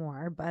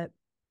more, but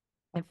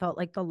it felt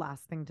like the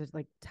last thing to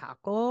like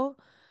tackle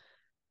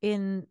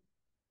in,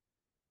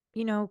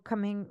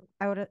 coming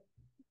out at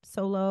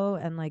solo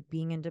and like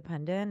being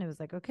independent. It was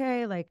like,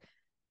 okay, like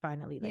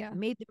finally like Yeah.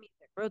 made the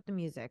music, wrote the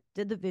music,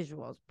 did the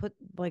visuals,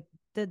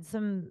 did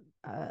some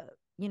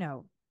you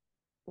know,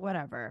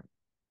 whatever.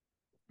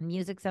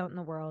 Music's out in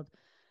the world.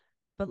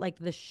 But like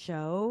the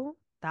show,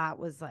 that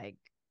was like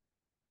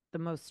the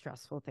most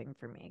stressful thing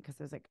for me because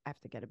I was like, I have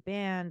to get a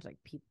band, like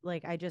people,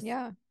 like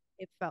Yeah.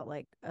 it felt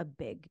like a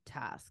big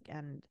task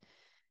and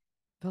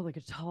felt like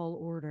a tall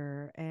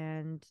order.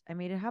 And I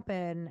made it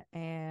happen.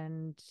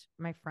 And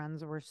my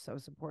friends were so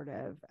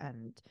supportive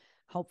and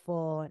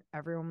helpful, and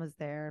everyone was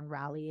there and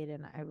rallied.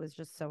 And I was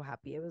just so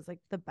happy. It was like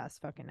the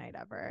best fucking night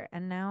ever.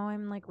 And now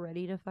I'm like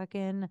ready to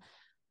fucking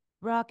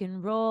rock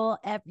and roll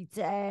every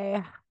day.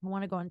 I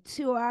want to go on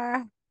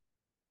tour.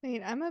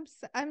 Wait,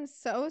 I'm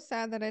so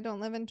sad that I don't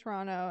live in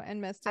Toronto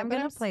and missed it, I'm but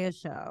gonna play a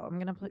show. I'm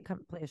gonna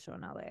come play a show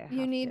in LA. I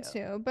you have need to.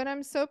 to. But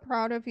I'm so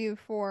proud of you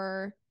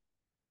for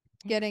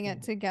Thanks, getting it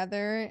babe.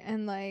 together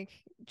and like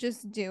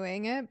just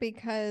doing it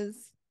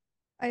because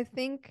I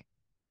think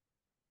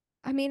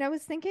I mean, I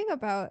was thinking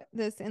about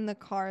this in the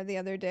car the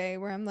other day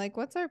where I'm like,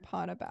 what's our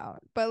pod about?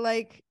 But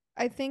like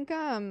I think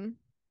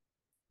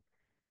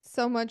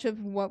so much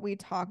of what we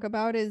talk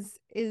about is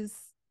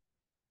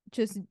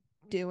just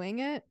doing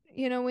it.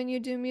 When you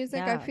do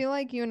music, I Yeah, feel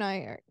like you and I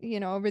are,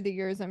 over the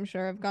years I'm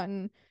sure I've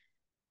gotten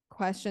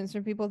questions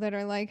from people that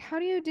are like, how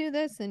do you do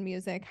this in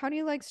music? How do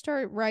you like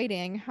start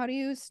writing? How do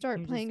you start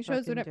you just playing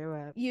shows? fucking Whatever.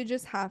 do it. You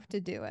just have to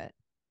do it.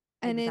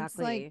 And it's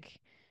Exactly. like,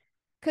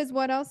 because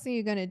what else are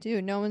you gonna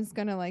do? No one's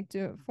gonna like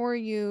do it for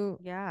you.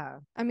 Yeah.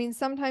 I mean,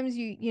 sometimes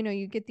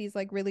you get these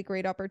like really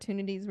great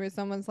opportunities where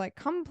someone's like,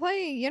 come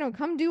play,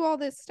 come do all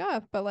this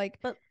stuff. But like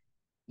But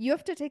you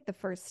have to take the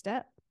first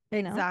step.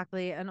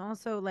 exactly. And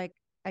also like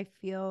I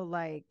feel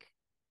like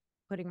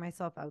putting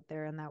myself out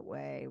there in that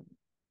way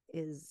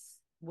is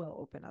will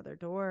open other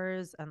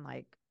doors, and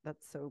like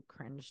that's so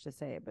cringe to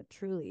say, but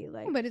truly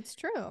like But it's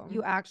true.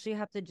 you actually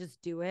have to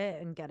just do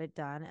it and get it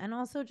done. And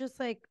also just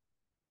like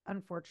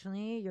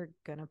unfortunately you're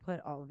gonna put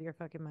all of your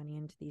fucking money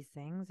into these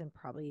things and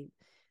probably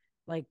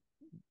like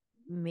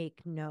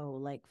make no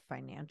like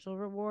financial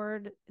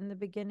reward in the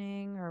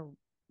beginning, or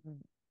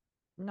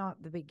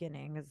not the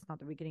beginning, it's not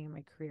the beginning of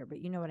my career, but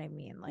you know what I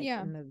mean, like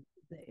Yeah. in the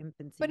But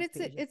infancy it's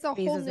stages it's a whole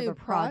phases of new a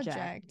project.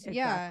 project.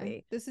 Yeah.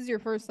 Exactly. This is your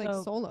first like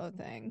So solo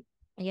thing.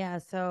 yeah,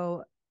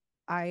 so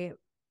I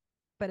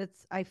but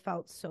I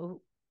felt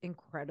so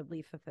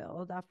incredibly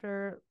fulfilled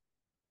after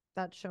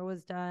that show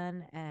was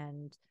done,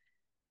 and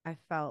I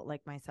felt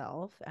like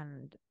myself.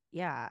 And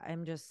yeah,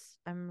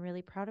 I'm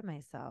really proud of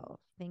myself.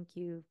 Thank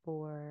you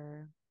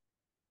for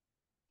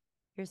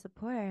your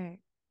support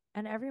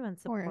and everyone's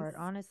Of course. support,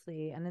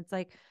 honestly. And it's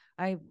like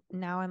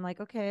I'm like,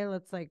 okay,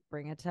 let's like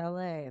bring it to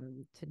LA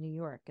and to New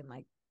York and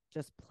like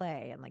just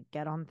play and like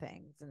get on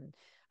things. And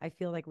I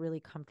feel like really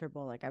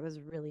comfortable. Like I was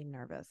really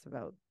nervous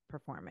about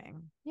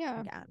performing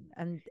Yeah.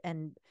 again.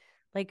 And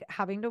like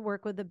having to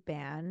work with a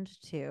band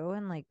too,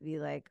 and like be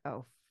like,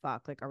 oh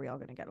fuck, like are we all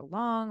gonna get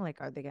along? Like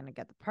are they gonna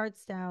get the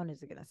parts down?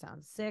 Is it gonna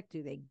sound sick?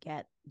 Do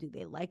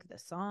they like the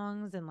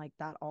songs? And like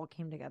that all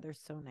came together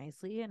so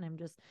nicely. And I'm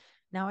just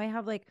now I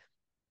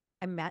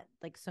met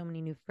like so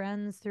many new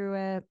friends through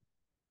it,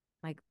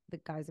 like the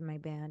guys in my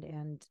band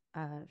and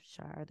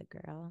Shar, the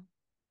girl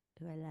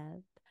who I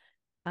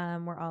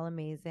love. We're all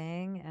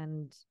amazing,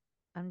 and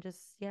I'm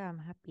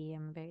happy.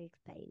 I'm very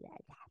excited.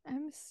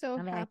 I'm so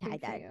I'm very happy for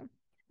excited. you.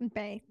 I'm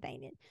very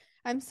excited.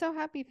 I'm so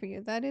happy for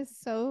you. That is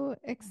so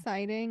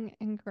exciting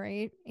and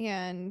great.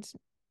 And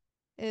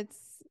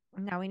it's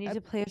Now we need a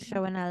to play a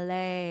show in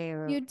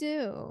LA. You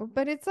do,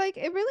 but it's like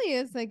it really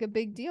is like a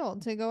big deal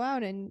to go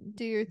out and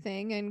do your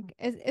thing, and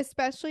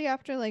especially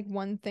after like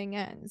one thing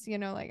ends,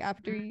 like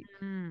after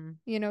Mm,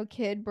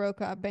 kid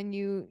broke up and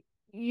you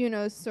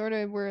sort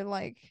of were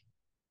like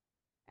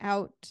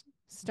out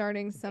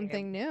starting babe.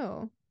 something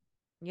new.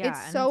 It's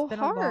Yeah, and it's so been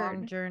a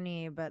long hard.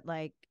 journey, but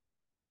like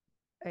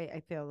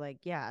I feel like,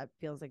 yeah, it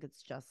feels like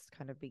it's just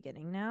kind of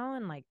beginning now.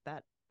 And like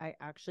that, I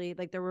actually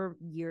like there were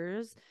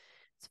years,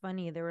 it's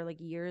funny, there were like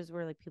years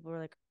where like people were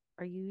like,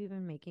 are you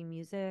even making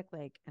music?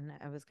 Like, and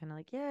I was kind of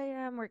like,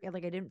 yeah, I'm working.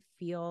 Like, I didn't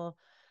feel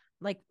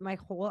like my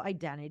whole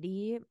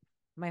identity,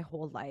 my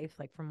whole life,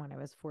 like from when I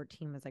was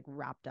 14, was like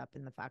wrapped up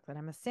in the fact that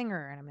I'm a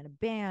singer and I'm in a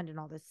band and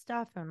all this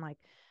stuff and like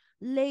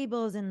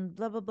labels and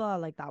blah, blah, blah.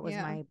 Like, that was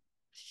Yeah. my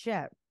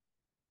shit.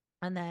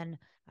 And then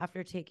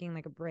after taking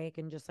like a break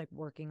and just like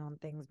working on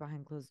things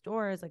behind closed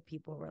doors, like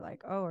people were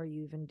like, oh, are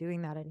you even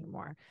doing that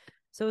anymore?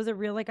 So it was a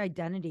real like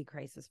identity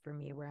crisis for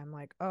me where I'm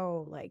like,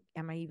 oh, like,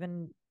 am I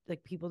even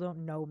like people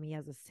don't know me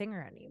as a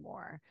singer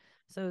anymore?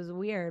 So it was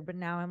weird. But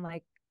now I'm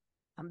like,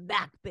 I'm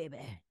back, baby.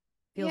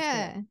 Feels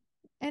good. Yeah.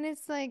 And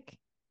it's like,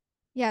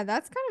 yeah,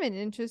 that's kind of an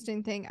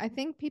interesting thing. I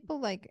think people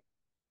like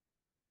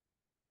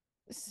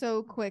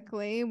so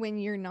quickly when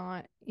you're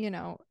not,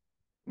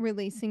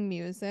 releasing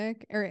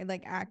music or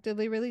like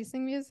actively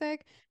releasing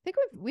music. I think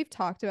we've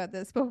talked about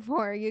this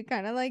before. You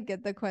kind of like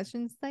get the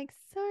questions like,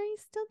 "So are you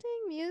still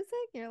doing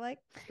music?" You're like,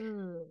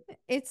 Mm.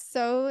 it's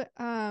so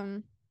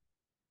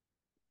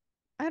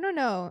I don't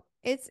know.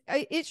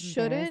 It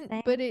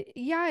shouldn't, but Embarrassing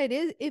it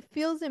is. It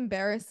feels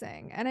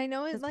embarrassing, and I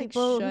know it because like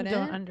people who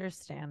don't shouldn't,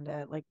 understand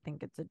it like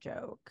think it's a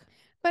joke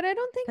but I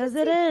don't think because it's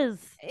it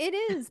is. it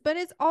is, but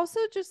it's also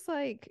just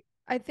like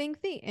I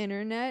think the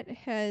internet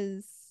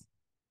has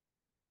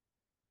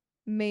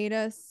made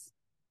us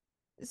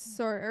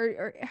sort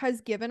or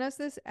has given us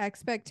this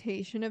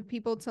expectation of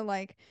people to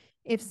like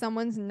if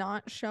someone's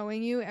not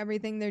showing you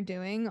everything they're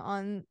doing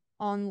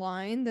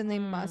online, then they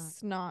Mm.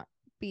 must not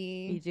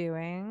Be be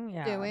doing,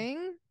 yeah,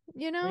 doing,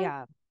 you know?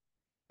 yeah,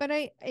 But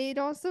it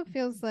also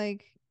feels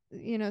like,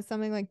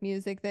 something like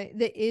music that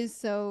is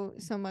so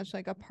much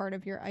like a part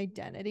of your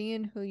identity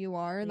and who you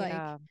are, like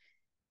yeah.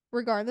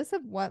 regardless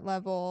of what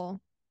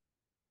level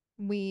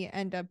we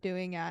end up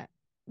doing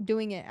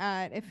it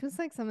at, it feels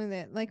like something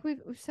that like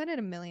we've said it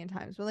a million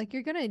times, but like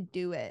you're gonna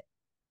do it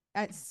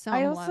at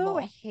I some also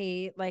level.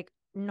 hate like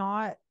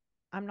not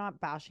I'm not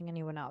bashing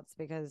anyone else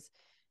because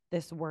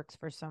this works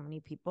for so many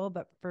people,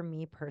 but for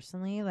me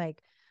personally,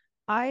 like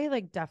I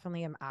like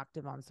definitely am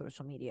active on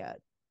social media,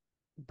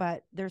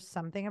 but there's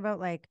something about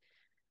like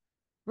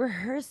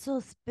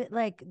rehearsal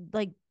like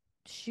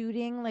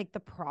shooting, like the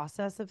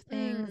process of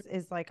Mm, things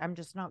is like I'm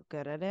just not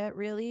good at it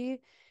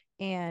really.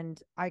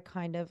 And I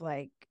kind of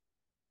like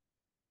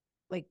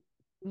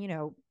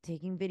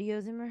taking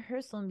videos in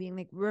rehearsal and being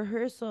like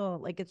rehearsal,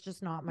 like it's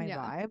just not my yeah,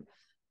 vibe.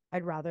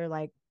 I'd rather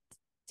like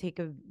take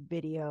a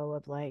video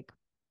of like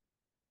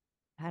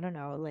I don't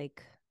know,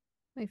 like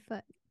my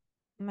foot.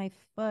 my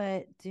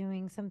foot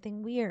doing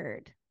something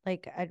weird.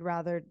 Like I'd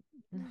rather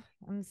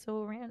I'm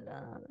so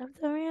random. I'm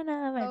so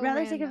random. I'd So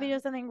rather take a video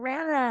of random. something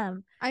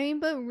random. I mean,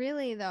 but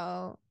really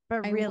though,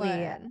 But I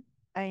really, would.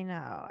 I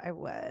know I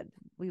would.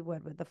 We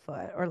would with the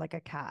foot or like a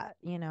cat,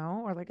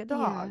 or like a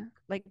Yeah. dog.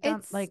 Like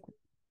don't It's like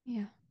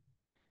yeah.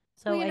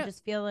 Well, so I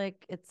just feel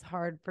like it's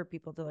hard for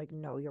people to like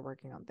know you're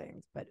working on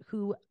things, but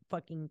who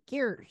fucking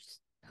cares?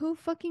 who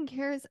fucking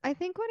cares? I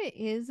think what it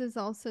is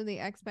also the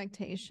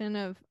expectation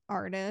of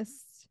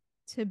artists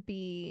to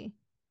be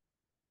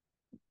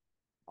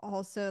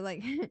also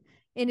like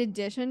in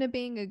addition to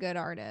being a good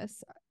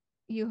artist,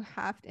 you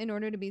have in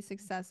order to be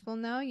successful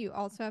now, you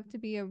also have to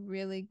be a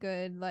really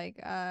good like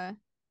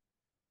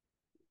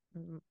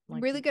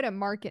Like really good at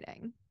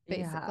marketing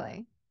yeah.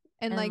 basically.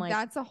 And And like like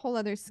that's a whole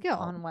other skill.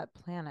 on what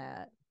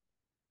planet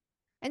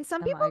And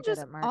some am people I good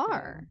just at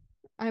are. marketing?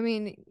 I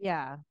mean,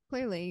 Yeah.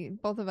 clearly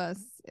both of us,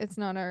 it's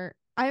not our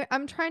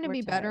I'm trying to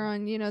be better Forte.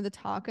 on, the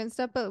talk and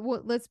stuff, but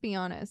let's be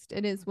honest,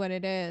 it is what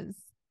it is.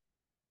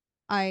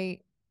 I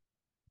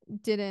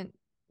didn't,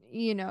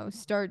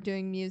 start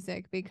doing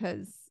music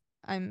because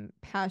I'm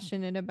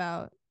passionate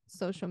about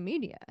social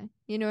media.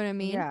 You know what I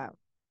mean? Yeah.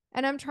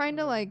 And I'm trying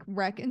to Yeah. like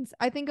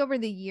I think over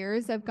the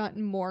years I've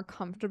gotten more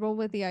comfortable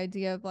with the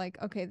idea of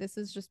like, okay, this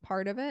is just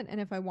part of it. And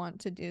if I want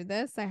to do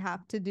this, I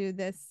have to do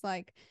this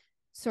like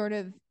sort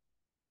of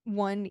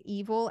one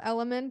evil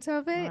element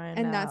of it. I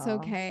And that's know.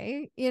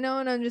 okay, and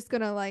I'm just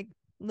gonna like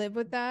live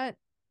with that.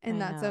 And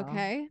I that's know.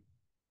 okay.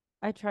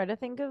 I try to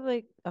think of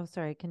like, oh,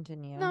 sorry,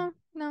 continue. No,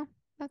 no,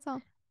 that's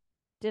all.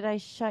 Did I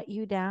shut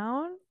you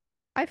down?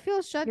 I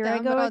feel shut Here I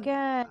down, but go I'll,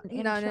 again,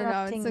 no, no,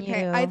 no, it's interrupting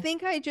okay. I you.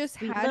 think I just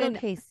Sweet had little an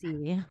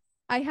Casey.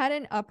 I had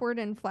an upward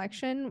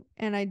inflection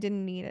and I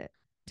didn't need it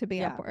to be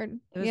Yeah. upward,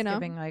 It was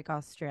giving like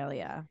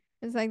Australia.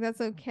 It's like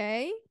that's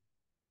okay.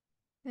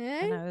 And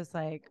Eh? I was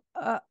like,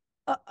 Uh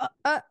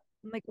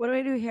I'm like, what do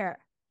I do here?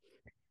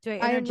 Do I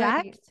I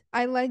interject?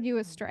 led you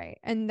astray,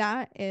 and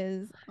that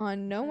is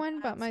on no one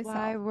but That's why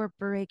myself. we're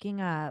breaking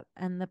up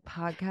and the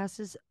podcast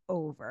is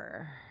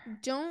over.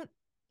 Don't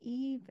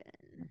even.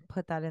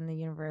 Put that in the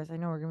universe. I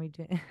know we're gonna be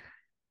doing.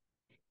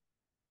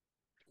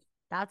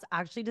 That's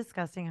actually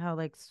disgusting how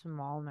like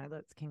small my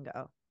lips can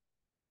go.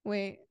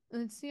 Wait,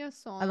 let's see how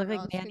small I look our like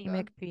mouths Nanny can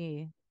go.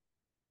 McPhee.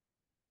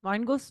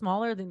 Mine goes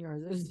smaller than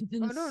yours. It's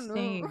I don't know.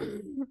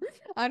 insane.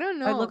 I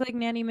don't I look know. like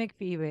Nanny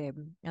McPhee, babe.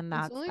 And It's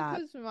that's only that.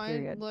 because my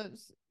Period.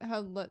 lips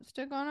have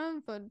lipstick on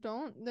them, but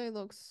don't they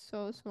look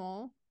so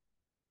small?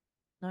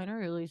 Mine are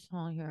really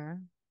small here,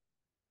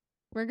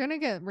 We're gonna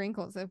get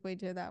wrinkles if we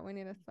do that. We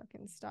need to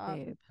fucking stop.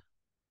 babe.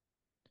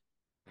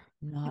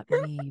 Not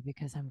me,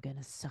 because I'm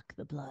gonna suck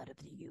the blood of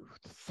the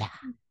youth.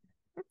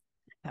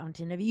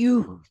 Fountain of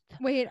youth.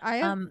 Wait, I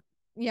have. Um,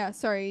 Yeah,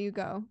 sorry. You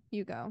go.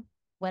 You go.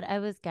 what I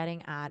was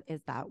getting at is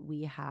that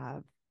we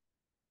have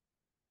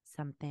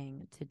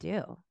something to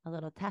do, a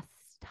little test.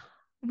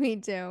 We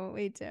do.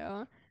 We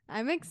do.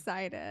 I'm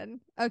excited.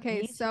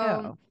 Okay, Me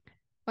so too.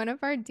 one of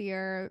our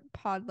dear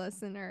pod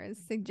listeners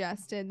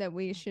suggested that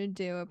we should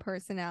do a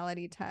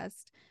personality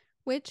test,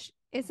 which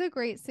is a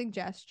great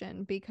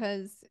suggestion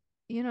because,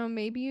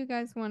 maybe you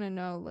guys want to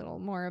know a little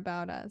more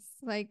about us.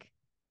 Like,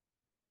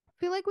 I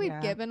feel like we've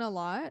Yeah. given a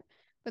lot,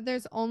 but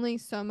there's only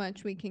so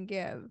much we can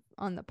give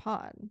on the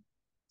pod.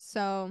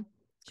 So,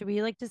 Should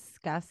we like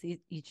discuss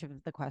each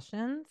of the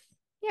questions?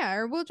 yeah,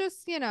 or we'll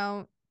just,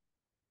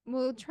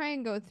 we'll try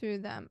and go through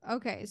them.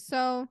 Okay,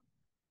 so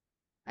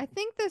I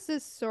think this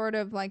is sort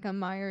of like a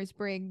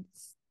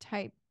Myers-Briggs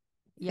type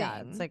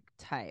Yeah, it's thing. like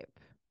type.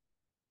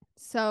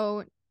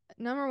 So,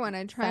 number one,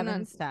 I try 7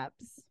 not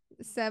steps.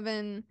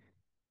 7.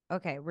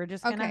 Okay, we're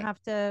just gonna Okay.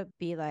 have to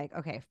be like,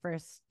 okay,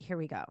 first, here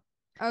we go.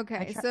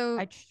 Okay. I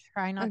So,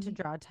 try not to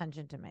okay. draw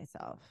attention to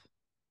myself.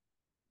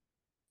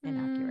 Mm,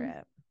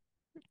 Inaccurate.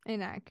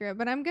 inaccurate,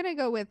 but I'm going to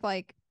go with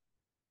like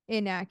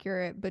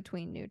inaccurate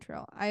between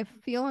neutral. I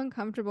feel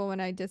uncomfortable when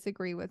I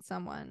disagree with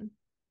someone.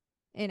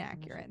 What you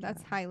Inaccurate.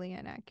 That's doing? highly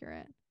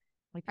inaccurate.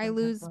 Like I feel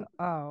lose.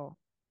 uncomfortable. Oh,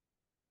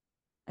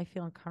 I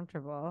feel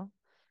uncomfortable.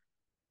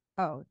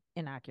 Oh,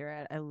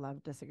 inaccurate. I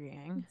love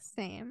disagreeing.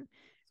 Same.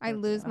 I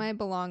lose Scorpio. my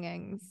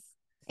belongings.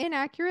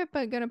 Inaccurate,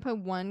 but gonna put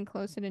one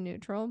closer to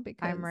neutral I'm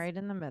because right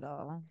in the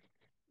middle.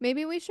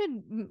 maybe we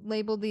should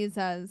label these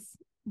as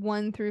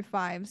 1 through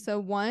 5. So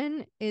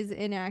 1 is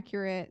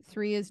inaccurate,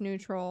 3 is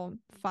neutral,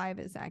 5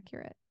 is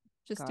accurate,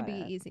 just to Got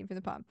be it. easy for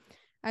the pop.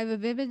 I have a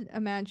vivid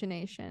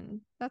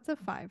imagination. That's a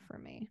 5 for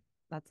me.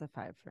 That's a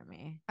 5 for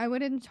me. I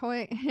would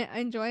enjoy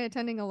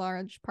attending a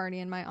large party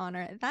in my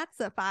honor. That's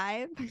a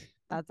 5.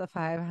 That's a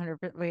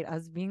 500. Wait,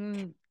 us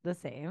being the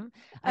same.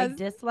 I As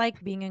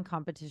dislike being in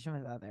competition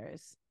with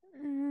others.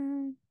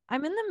 mm,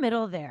 I'm in the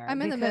middle there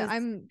I'm in the middle.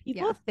 because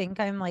people Yeah. think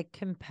I'm like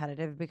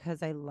competitive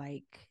because I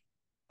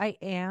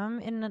am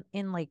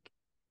in like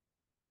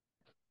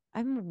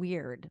I'm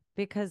weird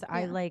because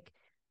I Yeah.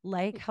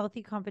 like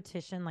healthy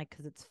competition like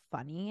cuz it's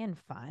funny and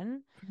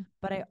fun,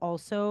 but I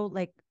also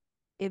like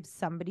if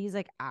somebody's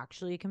like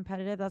actually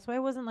competitive, that's why I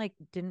wasn't like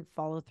didn't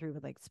follow through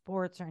with like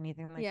sports or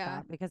anything like Yeah.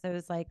 that because I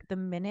was like the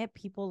minute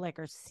people like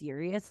are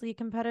seriously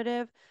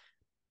competitive,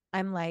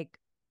 I'm like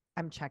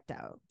I'm checked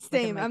out.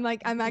 Like I'm Same. like I'm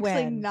like, I'm you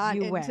actually win, not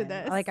you into win.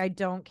 this. Like I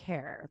don't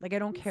care. Like I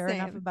don't care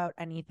enough Same. about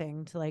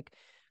anything to like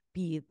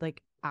be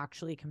like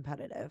actually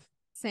competitive.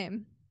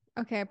 Same.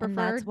 Okay, I And prefer.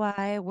 that's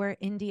why we're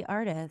indie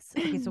artists.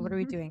 Okay, so what are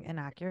we doing?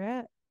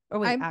 Inaccurate? Oh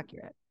wait, I'm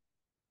accurate.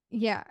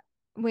 Yeah.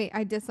 Wait,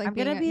 I dislike I'm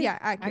being gonna be yeah,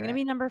 I'm gonna accurate.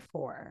 be number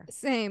 4.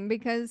 Same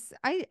because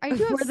I do have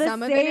We're the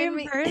some of it in same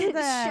me.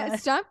 person.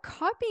 Stop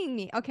copying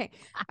me. Okay.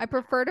 I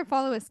prefer to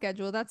follow a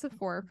schedule. That's a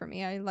 4 for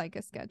me. I like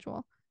a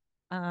schedule.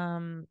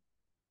 Um,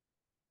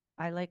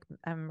 I'm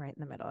right in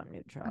the middle. I'm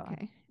neutral.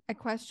 Okay. I I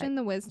question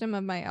the wisdom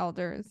of my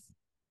elders.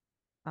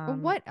 But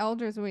um what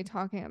elders are we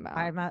talking about?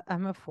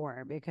 I'm a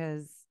 4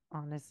 because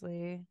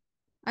honestly,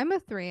 I'm a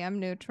 3. I'm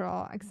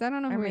neutral because I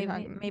don't know or who we're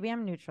talking about. maybe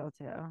I'm neutral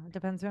too. It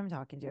depends who I'm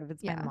talking to. If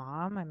it's my Yeah.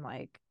 mom, I'm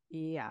like,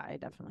 yeah, I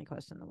definitely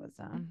question the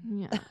wisdom.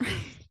 Yeah.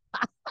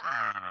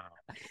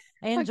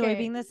 I enjoy Okay.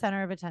 being the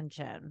center of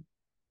attention.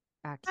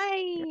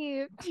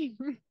 Accurate.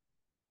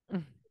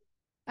 I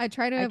I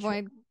try to I tr-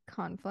 avoid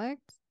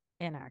conflict.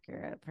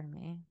 Inaccurate for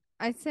me.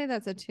 I'd say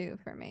that's a 2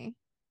 for me.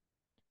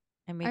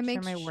 I I make sure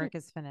make my sure work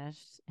is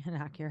finished.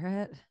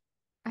 Inaccurate.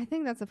 I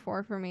think that's a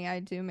 4 for me. I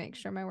do make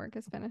sure my work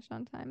is finished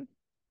on time.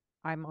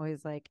 I'm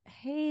always like,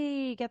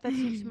 hey, get that to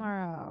you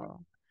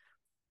tomorrow.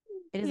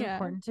 It is Yeah.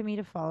 important to me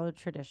to follow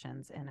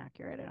traditions.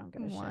 Inaccurate. I don't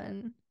give a shit.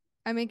 1.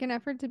 I make an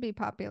effort to be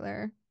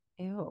popular.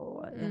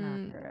 Ew,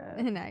 inaccurate.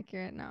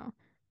 Inaccurate. No.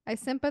 I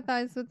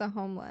sympathize with the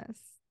homeless.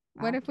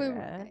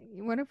 Accurate.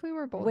 What if we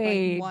were both like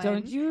Wait, 1?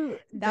 don't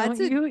That's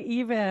a you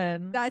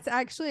even? that's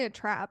actually a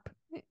trap.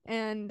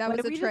 And that What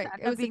was if a we just trick.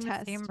 end It up was a being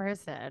the same test.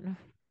 person?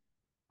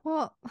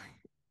 Well,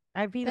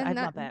 I'd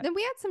love it. then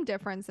we had some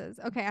differences.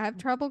 Okay, I have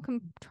trouble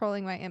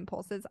controlling my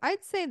impulses.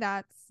 I'd say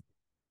that's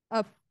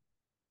a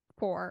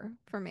 4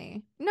 for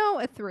me. No,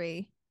 a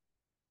 3.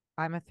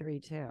 I'm a 3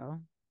 too.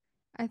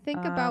 I think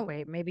about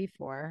Wait, maybe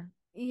 4.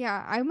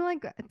 Yeah, I'm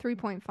like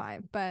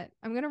 3.5, but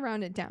I'm gonna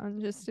round it down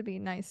just to be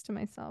nice to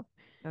myself.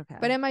 Okay.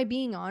 But am I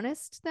being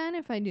honest then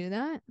if I do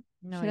that?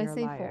 No, Should I you're a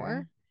say 4?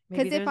 liar.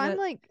 Maybe Because if there's I'm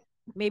a like,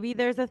 maybe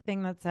there's a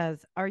thing that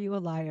says, "Are you a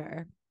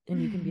liar?"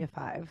 and you can be a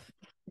 5.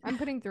 I'm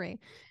putting 3.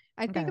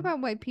 I think Okay.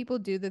 about why people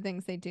do the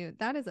things they do.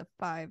 That is a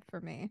 5 for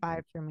me.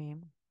 5 for me.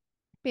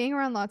 Being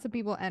around lots of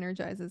people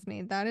energizes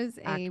me. That is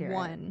a Accurate.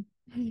 1.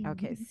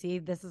 Okay, see,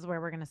 this is where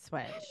we're gonna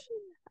switch.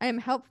 I am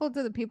helpful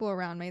to the people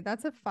around me.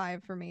 That's a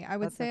 5 for me. I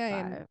would That's a say I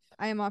am 5.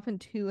 I am often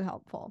too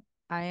helpful.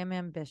 I am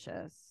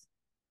ambitious.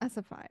 That's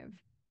a 5.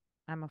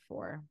 I'm a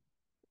 4.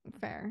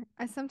 Fair.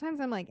 I sometimes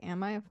I'm like,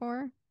 am I a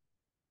 4?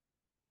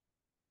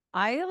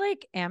 I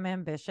like am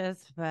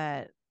ambitious,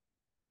 but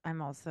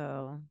I'm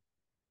also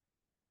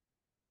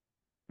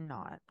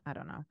not. I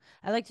don't know.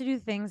 I like to do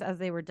things as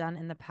they were done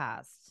in the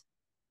past.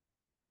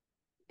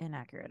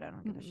 Inaccurate. I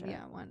don't give a shit.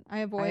 Yeah, 1. I I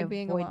avoid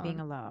being avoid being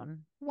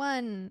alone. alone.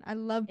 1. I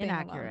love being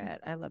alone.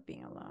 Inaccurate. I love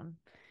being alone,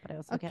 but I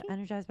also get Okay.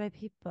 energized by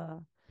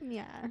people.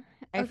 Yeah.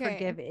 I Okay.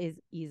 forgive is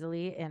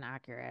easily.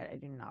 Inaccurate. I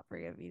do not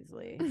forgive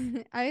easily.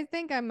 I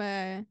think I'm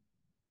a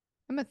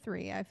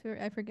 3. I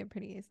forget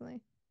pretty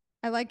easily.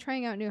 I like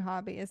trying out new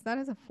hobbies. That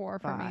is a 4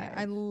 for me. I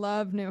 5.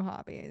 love new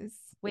hobbies.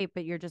 Wait,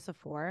 but you're just a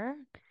 4?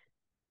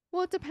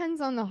 Well, it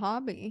depends on the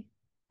hobby.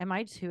 Am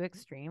I too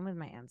extreme with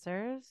my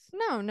answers?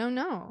 No, no,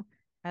 no.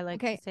 I like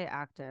to Okay, stay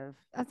active.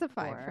 that's a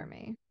 5 for 4.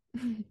 me.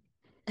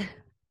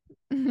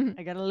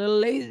 I get a little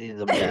lazy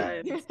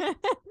sometimes.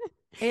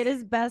 It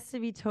is best to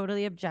be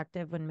totally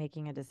objective when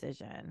making a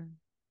decision.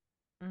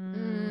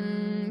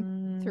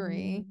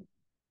 3.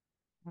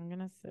 I'm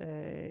gonna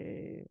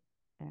say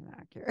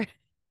inaccurate.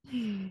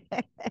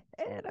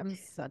 I'm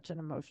such an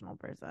emotional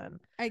person.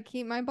 I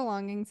keep my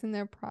belongings in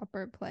their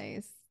proper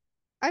place.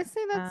 I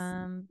say that's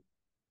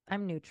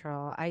I'm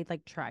neutral. I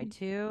like try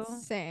to.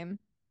 same.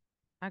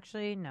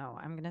 Actually, no.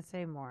 I'm gonna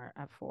say more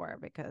at 4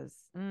 because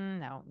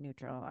no,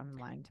 neutral. I'm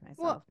lying to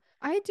Well, myself.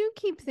 I do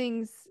keep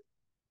things.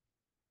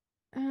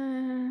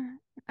 I'm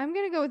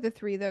gonna go with the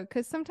 3 though,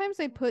 because sometimes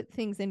I put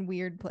things in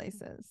weird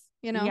places.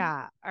 You know.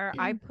 Yeah, or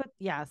I put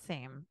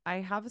same. I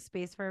have a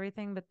space for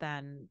everything, but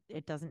then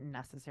it doesn't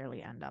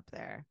necessarily end up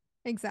there.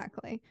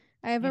 Exactly.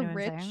 I have You a know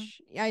what I'm saying?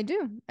 rich. I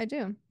do. I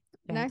do.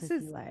 Next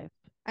Fantasy is life.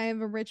 I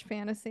have a rich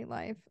fantasy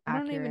life. I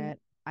don't even Accurate.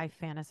 I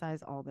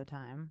fantasize all the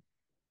time.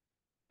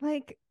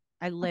 like.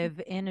 I live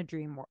in a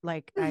dream world.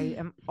 Like I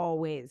am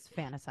always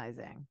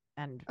fantasizing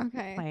and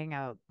Okay. playing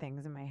out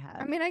things in my I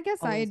head. mean, I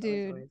guess I Always, always,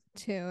 do always.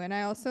 too, and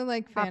I also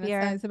like Copier.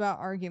 fantasize about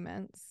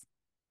arguments.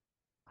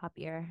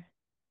 Copier.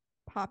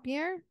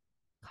 Popier,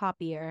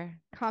 Copier.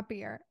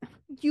 copier.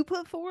 You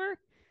put 4.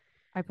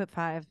 I put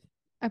 5.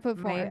 I put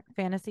My 4.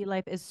 fantasy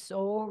life is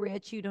so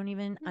rich you don't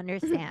even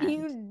understand.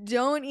 You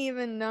don't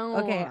even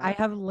Okay, I know.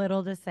 have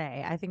little to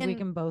say. I think we And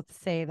can both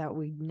say that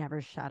we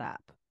never shut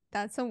up.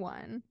 that's a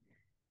 1.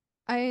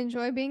 I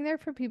enjoy being there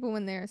for people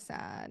when they're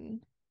sad.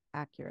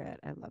 Accurate.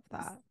 I love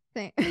that.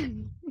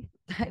 Same.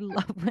 I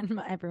love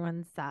when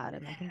everyone's sad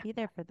and I can be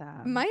there for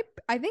them.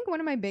 I think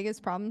one of my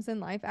biggest problems in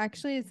life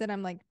actually is that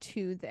I'm like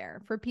too there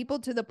for people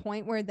to the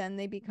point where then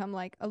they become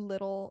like a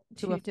little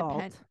To a too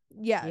dependent. fault.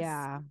 Yes.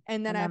 Yeah.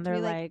 And then And I then have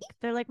to be like,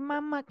 they're like,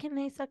 Mama, can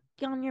I suck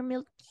on your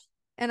milk?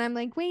 and I'm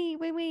like, wait,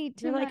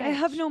 too You're like, I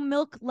have much. no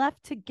milk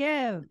left to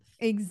give.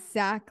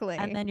 Exactly.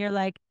 And then you're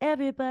like,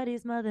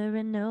 everybody's mother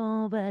and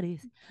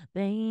nobody's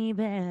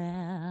baby.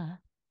 Yeah,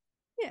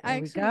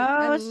 There we I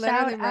go. literally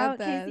Shout wrote out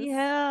Casey this.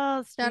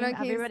 Hill. Shout Stream out,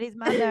 Case. everybody's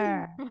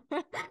mother.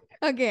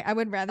 Okay, I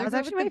would That rather was go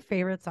with actually my the.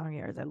 favorite song of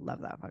yours. I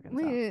love that fucking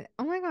song. Wait,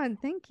 oh my God,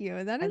 thank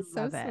you. That I is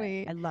so love it.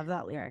 sweet. I love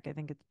that lyric. I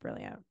think it's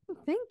brilliant.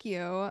 Thank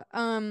you.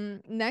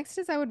 Next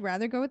is I would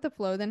rather go with the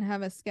flow than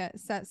have a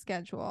set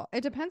schedule.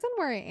 It depends on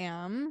where I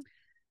am.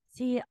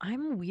 See,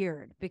 I'm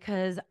weird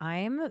because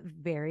I'm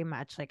very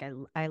much like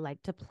I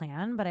like to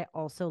plan, but I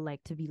also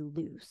like to be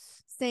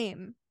loose.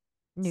 Same.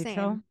 Neutral.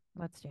 Same.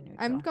 Let's do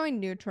I'm neutral. going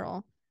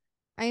neutral.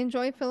 I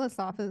enjoy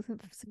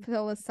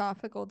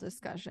philosophical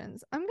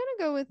discussions. I'm gonna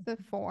go with the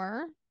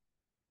 4.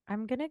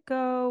 I'm gonna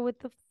go with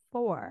the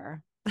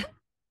 4.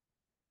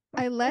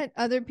 I let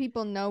other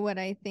people know what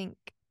I think.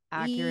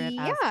 Accurate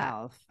as Yeah.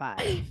 hell.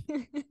 5.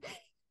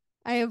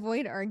 I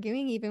avoid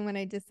arguing even when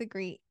I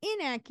disagree.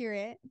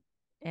 Inaccurate.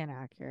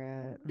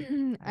 Inaccurate.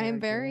 I am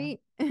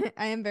very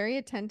I am very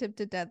attentive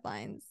to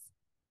deadlines.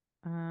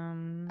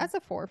 That's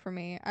a 4 for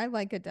me. I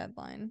like a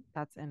deadline.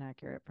 That's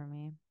inaccurate for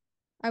me.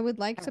 I would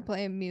like to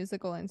play a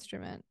musical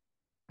instrument.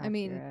 Accurate. I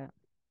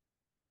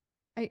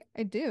mean,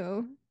 I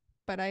do,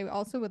 but I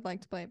also would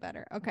like to play it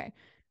better. Okay.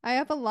 I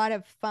have a lot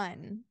of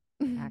fun.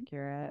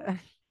 Accurate.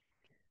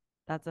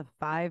 That's a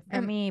 5 for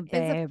Um, me, it's a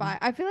babe. 5.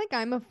 I feel like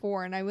I'm a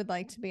 4 and I would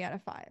like to be at a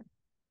 5.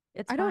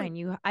 It's I fine.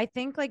 don't. I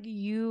think like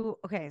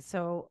okay,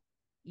 so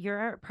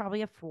you're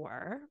probably a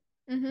 4,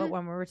 but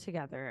when we were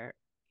together,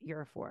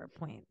 you're a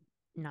 4.9.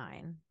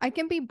 I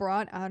can be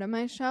brought out of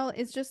my shell.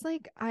 It's just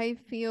like I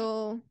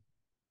feel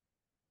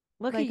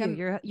Look like at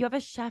you. You have a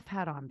chef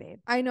hat on, babe.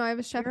 I know I have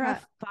a chef You're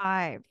hat. a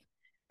 5.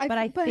 But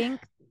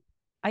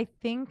I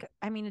think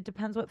I mean it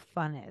depends what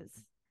fun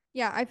is.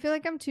 Yeah, I feel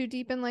like I'm too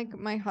deep in like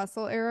my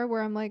hustle era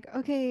where I'm like,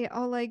 okay,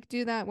 I'll like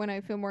do that when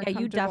I feel more Yeah, you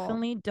comfortable.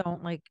 definitely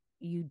don't like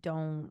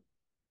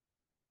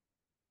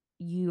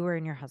you are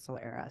in your hustle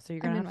era. So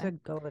you're I'm gonna in have to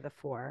go with a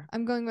 4.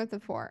 I'm going with the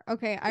 4.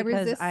 Okay, I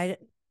Because resist.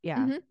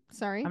 yeah,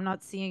 Sorry. I'm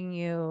not seeing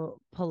you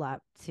pull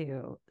up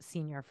to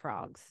Senior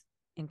Frogs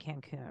in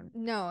Cancun,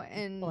 No,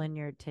 and pulling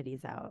your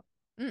titties out.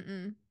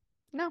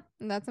 no,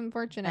 that's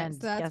unfortunate. And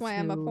So that's guess why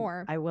I'm a who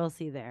 4. I will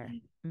see there?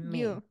 Me.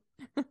 You.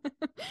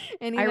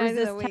 Any I night of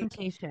the resist week.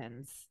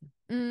 temptations.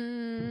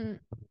 Mm,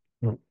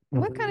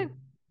 what kind of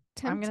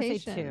I'm gonna say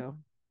temptation? 2.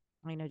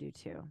 I'm gonna do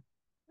 2.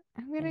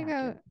 I'm gonna go.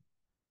 Inaccurate.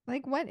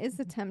 Like, what is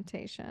a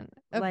temptation?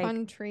 A Like,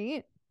 fun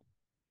treat?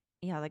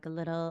 yeah, like a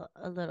little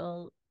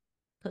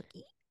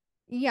cookie.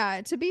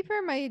 Yeah, to be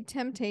fair, my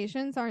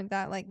temptations aren't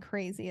that like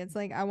crazy. It's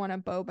like I want a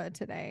boba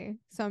today,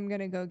 so I'm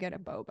gonna go get a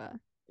boba.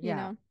 You Yeah.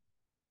 know,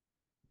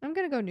 I'm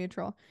gonna go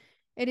neutral.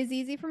 It is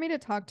easy for me to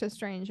talk to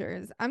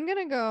strangers. I'm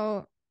gonna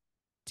go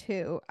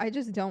 2. I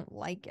just don't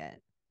like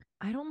it.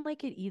 I don't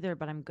like it either,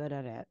 but I'm good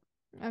at it.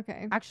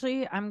 Okay.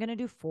 Actually, I'm gonna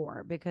do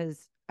 4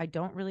 because I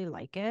don't really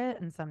like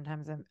it, and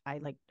sometimes I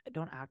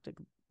don't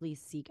actively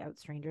seek out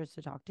strangers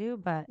to talk to,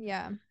 but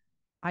Yeah,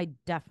 I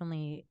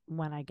definitely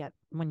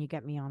when you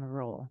get me on a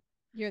roll,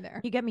 you're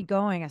there. you get me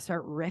going, I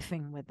start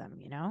riffing with them.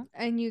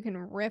 And you can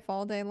riff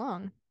all day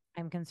long.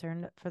 I'm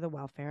concerned for the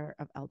welfare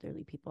of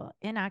elderly people.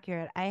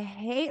 Inaccurate. I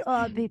hate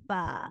old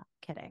people.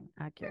 Kidding.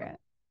 Accurate.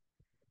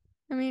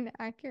 I mean,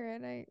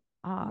 accurate.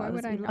 Why Oh,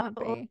 would I we love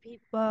not old be?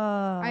 people.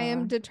 I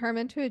am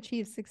determined to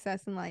achieve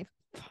success in life.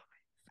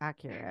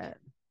 Accurate.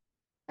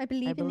 I I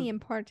believe in the believe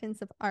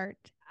importance of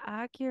art.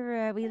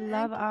 accurate. We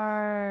love I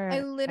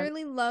art.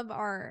 literally love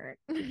art.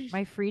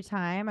 My free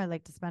time I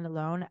like to spend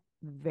alone.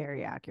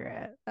 Very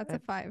accurate. That's a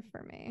 5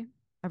 for me.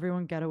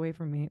 Everyone get away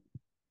from me.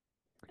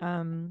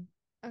 Um,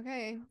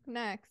 Okay,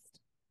 next.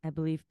 I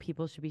believe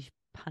people should be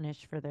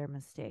punished for their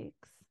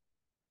mistakes.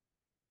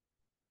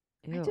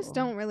 I just Ew.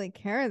 don't really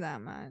care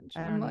that much.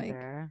 I I'm don't like,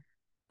 either.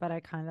 But I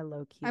kind of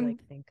low key I'm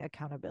think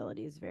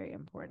accountability is very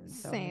important.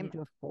 So I'm gonna same.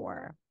 do a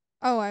 4.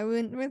 Oh, I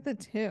went with a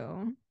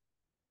 2.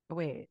 Oh,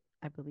 wait,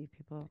 I believe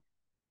people.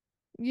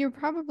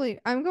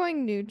 I'm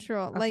going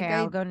neutral. Okay,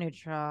 I'll go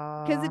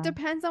neutral. Because it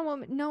depends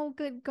on no,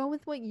 good, go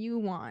with what you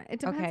want. It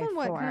depends Okay, on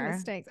what kind of 4.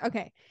 mistakes.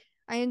 Okay.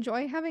 I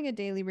enjoy having a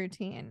daily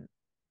routine.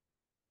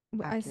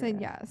 I said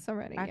Accurate. yes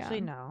already. Yeah,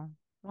 Actually, no.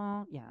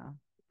 Well, yeah.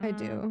 I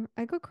do.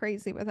 I go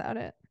crazy without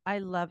it. I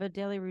love a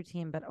daily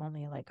routine, but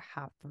only like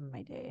half of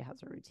my day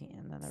has a routine,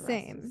 and then the rest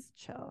Same. is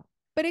chill.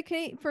 But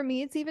for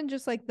me, it's even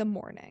just like the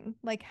morning,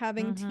 like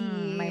having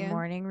My tea.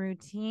 morning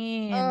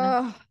routine.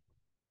 Oh,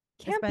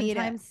 I can't spend beat it.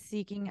 time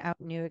seeking out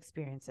new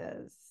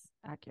experiences.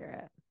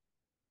 Accurate.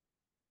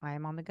 I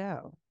am on the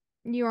go.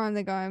 You're on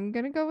the go. I'm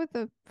gonna go with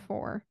the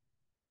 4.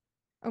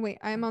 Oh wait,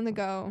 I'm on the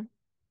go.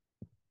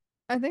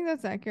 I think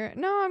that's accurate.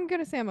 No, I'm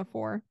gonna say I'm a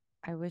 4.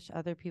 I wish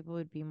other people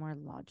would be more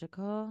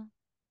logical.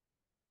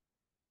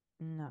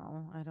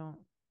 No, I don't.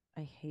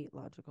 I hate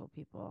logical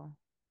people.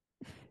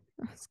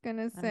 I was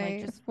gonna I'm like,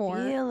 say just 4.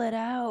 feel it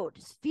out.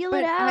 Just feel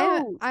it But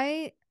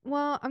out.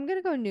 well, I'm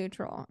gonna go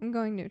neutral. I'm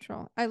going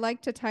neutral. I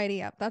like to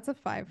tidy up. That's a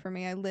 5 for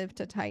me. I live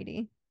to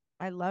tidy.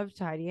 I love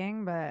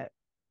tidying, but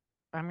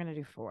I'm gonna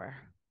do 4.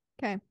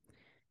 Okay.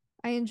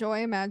 I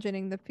enjoy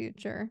imagining the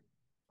future.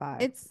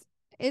 5.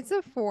 It's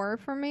a 4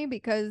 for me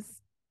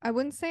because I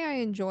wouldn't say I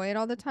enjoy it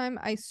all the time.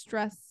 I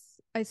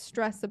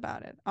stress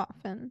about it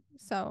often.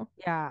 So,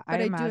 Yeah, I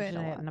but I do it imagine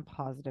a it lot. in a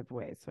positive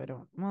way. So I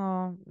don't.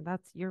 Well,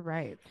 you're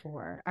right.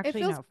 4. It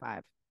Actually, feels no,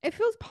 5. it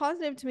feels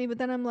positive to me, but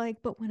then I'm like,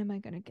 but when am I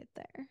gonna get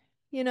there?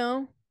 You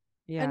know?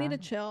 I need Yeah. to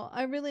chill.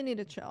 I really need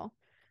to chill.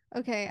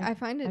 Okay, I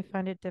find I it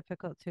find it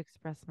difficult to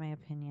express my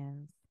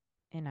opinions.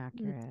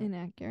 Inaccurate.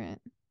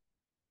 inaccurate.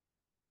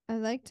 I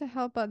like to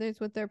help others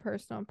with their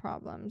personal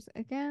problems.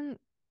 Again,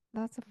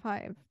 that's a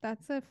 5.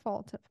 That's a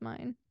fault of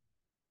mine.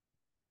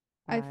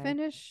 I 5.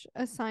 finish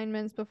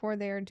assignments before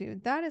they are due.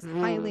 That is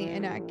highly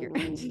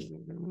inaccurate.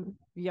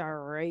 Yeah,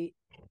 right.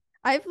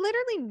 I've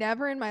literally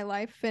never in my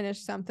life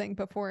finished something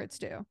before it's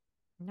due.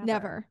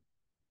 Never.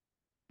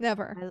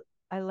 Never. Never.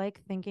 I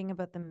like thinking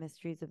about the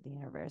mysteries of the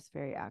universe.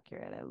 Very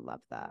accurate. I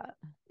love that.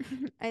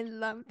 I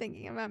love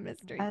thinking about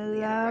mysteries I of the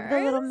love the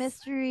little universe.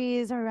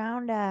 mysteries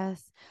around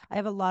us. I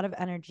have a lot of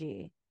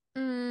energy.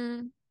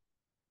 Mm,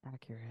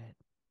 Accurate.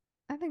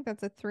 I think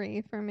that's a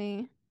 3 for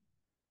me.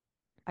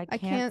 I I can't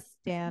can't.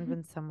 stand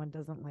when someone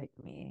doesn't like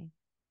me.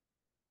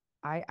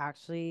 I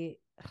actually,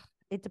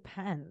 it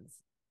depends.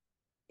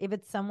 If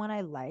it's someone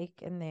I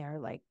like and they are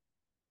like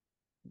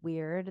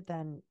weird,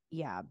 then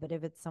yeah. But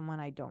if it's someone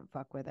I don't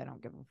fuck with, I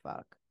don't give a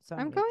fuck. So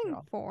I'm I'm going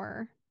neutral.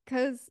 4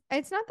 because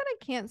it's not that I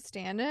can't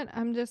stand it.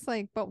 I'm just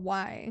like, but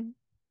why?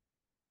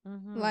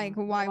 Like,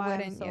 But why why I'm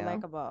wouldn't so you?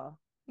 likable?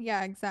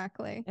 Yeah,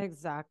 exactly.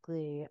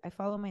 Exactly. I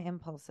follow my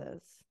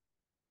impulses.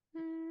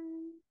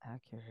 Mm,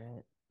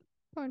 Accurate.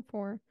 going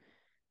 4.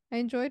 I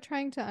enjoy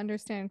trying to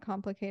understand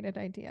complicated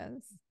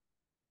ideas.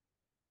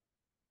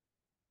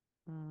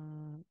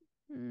 Mm,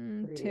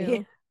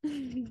 2.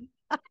 3.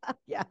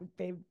 Yeah,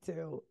 babe,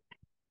 too.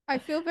 I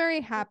feel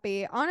very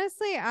happy.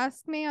 Honestly,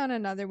 ask me on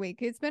another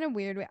week. It's been a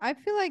weird week. I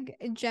feel like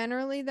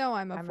generally though,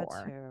 I'm a I'm 4.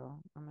 a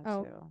 2. I'm a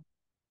Oh. 2.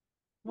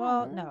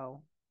 Well, Aw.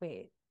 no.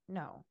 Wait.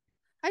 No.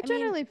 I I mean,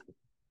 generally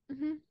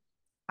Mhm.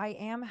 I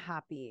am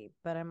happy,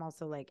 but I'm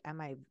also like,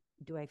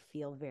 do I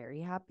feel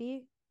very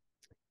happy?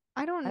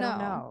 I don't I don't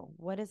know. know.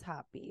 What is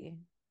happy?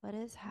 What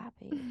is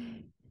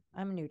happy?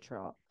 I'm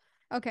neutral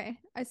Okay,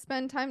 I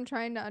spend time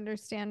trying to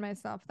understand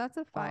myself. That's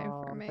a 5 for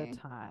all the me.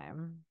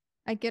 time.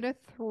 I get a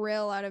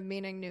thrill out of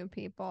meeting new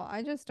people.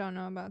 I just don't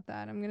know about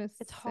that. I'm gonna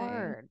It's say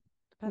hard.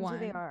 Depends who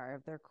they 1. are.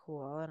 If they're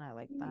cool and I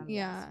like them,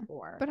 yes, Yeah,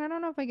 4. but I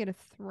don't know if I get a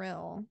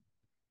thrill.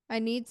 I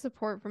need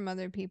support from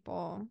other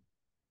people.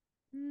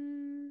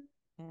 Mm,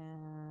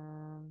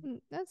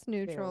 And that's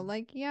neutral. 2.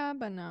 Like, yeah,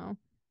 but no.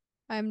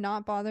 I'm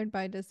not bothered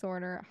by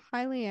disorder.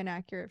 Highly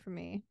inaccurate for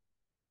me.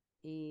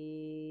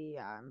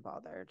 Yeah, I'm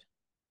bothered.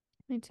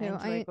 Me I too.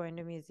 enjoy going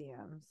to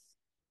museums.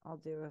 I'll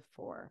do a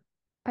 4.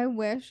 I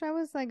wish I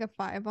was like a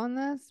 5 on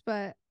this,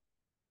 but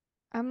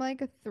I'm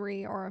like a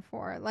 3 or a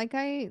 4. Like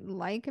I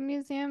like a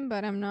museum,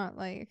 but I'm not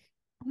like,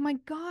 oh my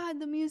God,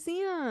 the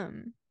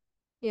museum.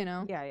 You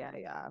know?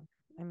 Yeah.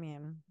 I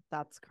mean,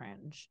 that's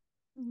cringe.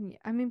 Yeah,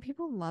 I mean,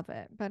 people love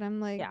it, but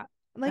I'm Yeah.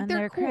 like And they're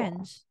they're cool.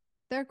 cringe.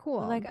 They're They're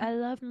cool. like, I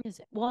love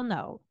music. Well,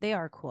 no, they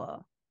are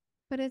cool.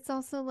 But it's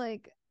also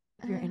like,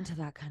 If you're into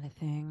that kind of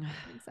thing.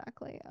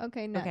 exactly.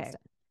 Okay, next. Okay.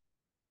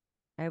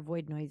 I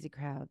avoid noisy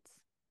crowds.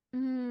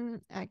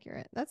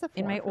 Accurate. That's a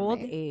In 4 my for old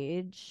me.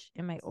 age,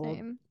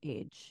 Same.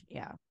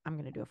 yeah, I'm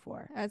gonna do a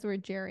 4. As we're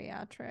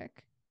geriatric.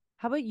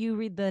 How about you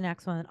read the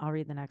next one? I'll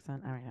read the next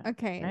one. All right.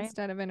 Okay, Right?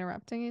 instead of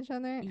interrupting each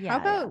other, how Yeah,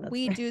 about that's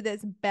we fair. do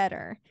this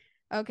better?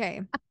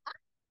 Okay.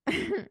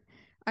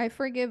 I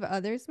forgive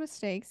others'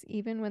 mistakes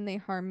even when they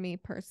harm me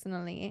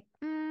personally.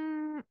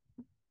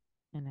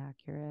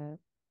 Inaccurate.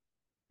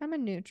 I'm a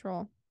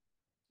neutral.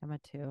 I'm a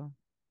 2.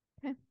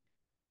 Okay.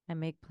 I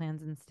make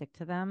plans and stick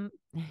to them.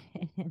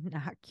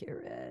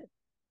 Inaccurate.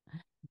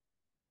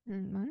 What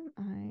am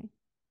I?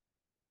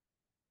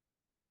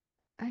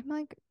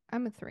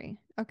 I'm a 3.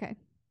 Okay.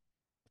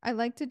 I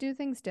like to do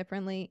things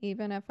differently,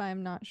 even if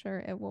I'm not sure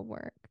it will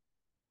work.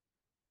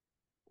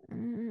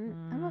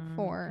 I'm a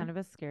 4. Kind of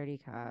a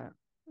scaredy cat.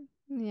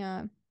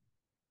 Yeah,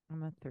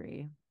 I'm a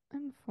 3.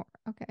 I'm a 4.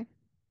 Okay.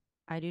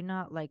 I do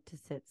not like to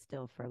sit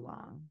still for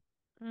long.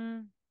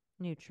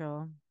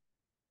 Neutral.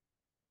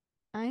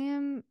 I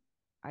am.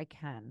 I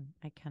can.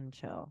 I can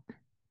chill.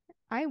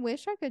 I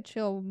wish I could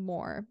chill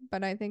more,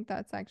 but I think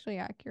that's actually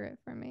accurate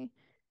for me.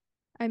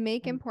 I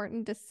make I'm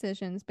important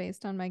decisions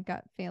based on my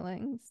gut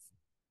feelings.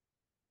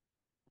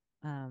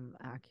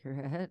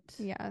 accurate.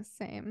 Yeah,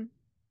 same.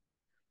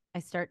 I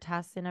start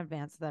tasks in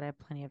advance so that I have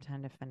plenty of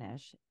time to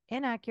finish.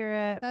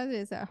 Inaccurate. That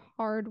is a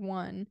hard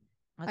one.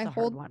 That's I a hard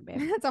hold. one, babe.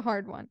 That's a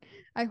hard one.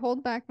 I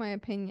hold back my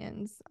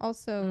opinions.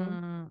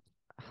 Also,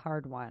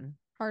 Hard one.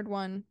 hard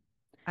one.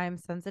 I'm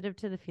sensitive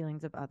to the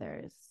feelings of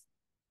others.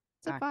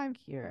 It's a 5.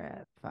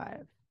 Accurate.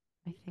 5.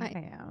 I think I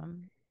I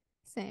am.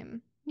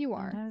 Same. You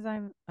are. Sometimes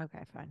I'm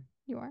okay, fine.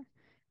 You are.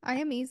 I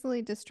am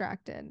easily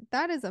distracted.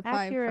 That is a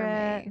 5 for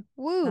Accurate. me.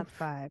 Woof. That's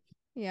 5.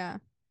 Yeah.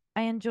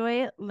 I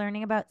enjoy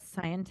learning about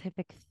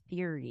scientific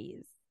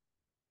theories.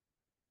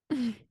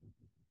 I'm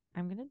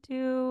gonna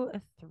do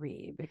a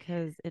 3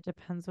 because it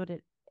depends what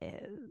it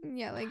is.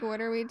 Yeah, like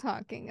what are we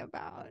talking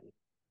about?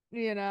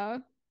 You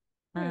know?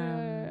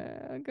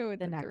 I'll go with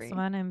The the next 3.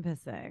 one I'm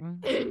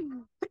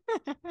pissing.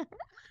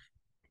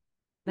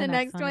 The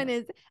next one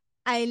is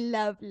I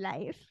love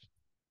life.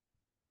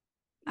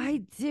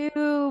 I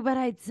do, but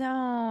I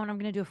don't. I'm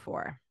gonna do a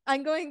 4.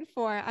 I'm going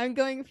 4. I'm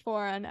going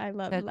 4 on I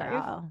love Good life.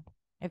 girl.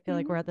 I feel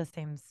like we're at the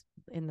same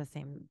in the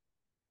same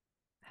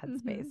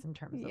headspace in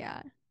terms of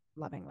Yeah.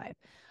 loving life.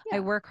 Yeah. I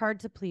work hard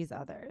to please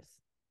others.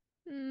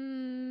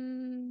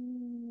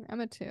 I'm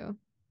a 2.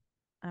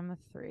 I'm a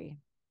 3.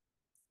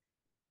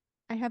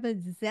 I have a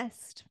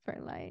zest for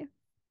life.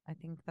 I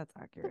think that's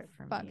accurate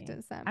for Fuck me.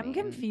 does that I'm mean?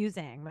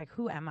 confusing. Like,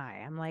 who am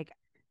I? I'm like,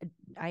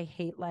 I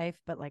hate life,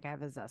 but like I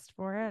have a zest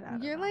for it. I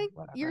don't You're know. like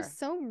Whatever. you're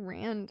so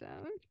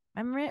random.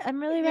 I'm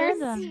really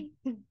random.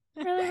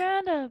 Really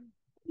random.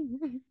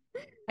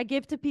 I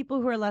give to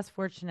people who are less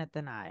fortunate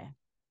than I.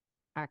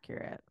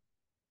 Accurate.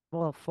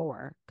 Well,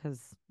 4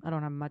 because I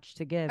don't have much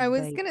to give. I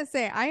was gonna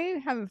say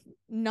I have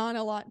not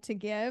a lot to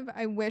give.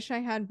 I wish I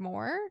had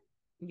more.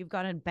 You've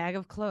got a bag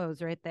of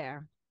clothes right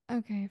there.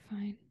 Okay,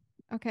 fine.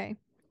 Okay.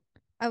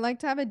 I like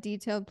to have a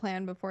detailed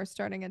plan before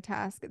starting a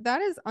task.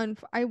 That is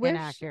I wish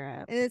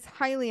Inaccurate. it's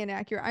highly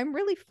inaccurate. I'm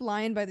really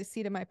flying by the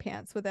seat of my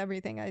pants with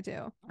everything I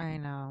do. I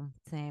know.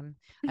 Same.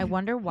 I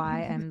wonder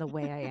why I'm the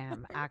way I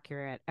am.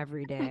 Accurate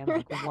every day. I'm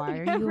like, why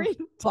are you a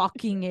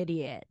fucking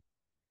idiot?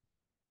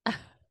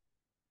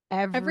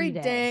 Every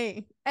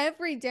day.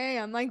 Every day.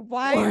 I'm like,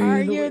 why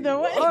are you the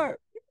way?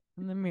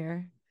 In the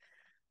mirror.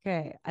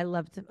 Okay. I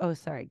love to. Oh,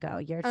 sorry. Go.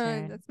 Your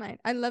turn. That's mine.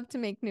 I love to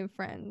make new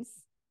friends.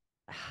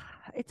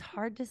 It's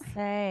hard to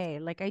say.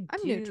 Like, I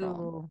I'm do.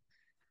 neutral.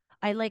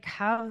 I like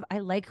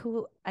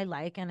who I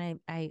like, and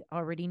I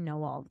already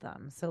know all of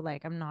them. So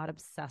like I'm not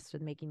obsessed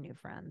with making new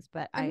friends,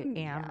 but I am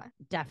Yeah.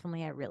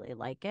 definitely, I really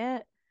like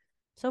it.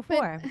 So But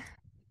 4.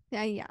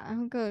 yeah,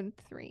 I'll go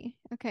 3.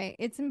 Okay.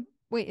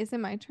 Wait, is it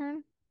my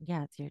turn?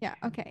 Yeah, it's your Yeah,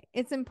 turn. okay.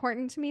 It's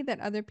important to me that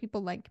other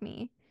people like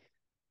me.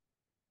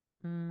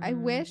 I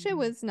wish it Mm,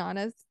 was not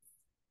as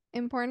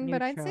important,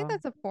 but I'd say neutral.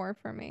 that's a 4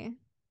 for me.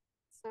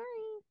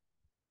 Sorry.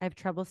 I have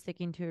trouble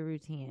sticking to a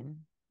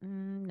routine.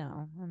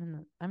 No,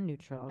 I'm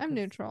neutral I'm because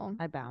neutral.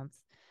 I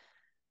bounce.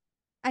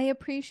 I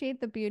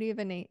appreciate the beauty of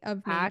nature.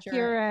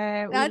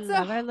 Accurate. We That's a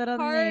love our little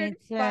hard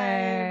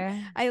 5.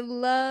 nature. I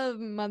love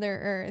Mother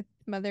Earth,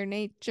 Mother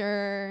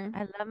Nature.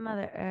 I love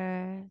Mother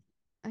Earth.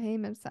 I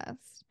am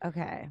obsessed.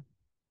 Okay.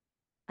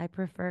 I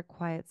prefer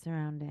quiet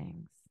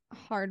surroundings.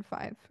 Hard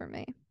 5 for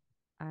me.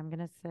 I'm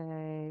gonna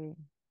say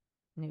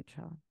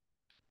neutral.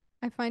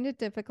 I find it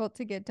difficult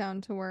to get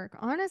down to work.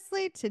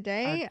 Honestly, Hard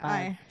today 5.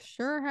 I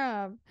sure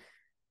have.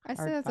 I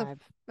say Hard 5.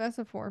 that's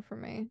a 4 for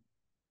me.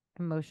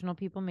 Emotional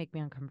people make me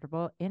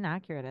uncomfortable.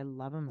 Inaccurate. I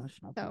love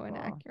emotional So people.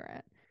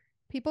 inaccurate.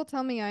 People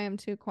tell me I am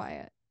too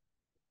quiet.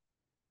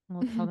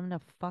 We'll tell them to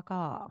fuck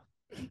off.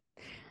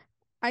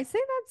 I say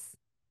that's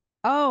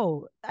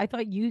Oh, I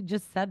thought you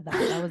just said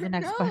that. That was the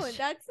next no, question.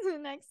 that's the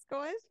next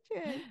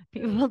question.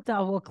 People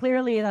tell. Well,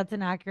 clearly that's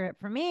inaccurate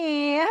for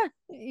me.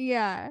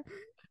 Yeah.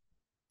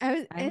 I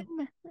was I'm.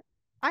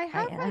 I I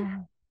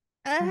haven't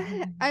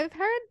I've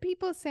heard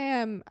people say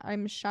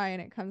I'm shy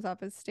and it comes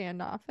off as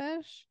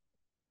standoffish.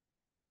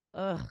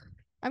 Ugh.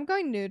 I'm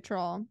going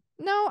neutral.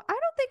 No, I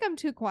don't think I'm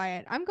too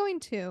quiet. I'm going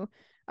 2.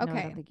 No, I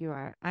Okay. don't think you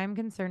are. I'm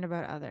concerned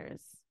about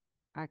others.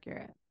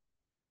 Accurate.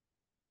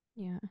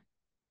 Yeah.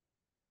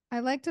 I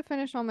like to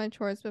finish all my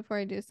chores before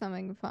I do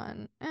something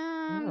fun.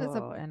 That's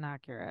a Ew,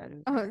 inaccurate.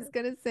 Who I was cares?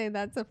 gonna say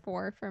that's a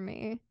 4 for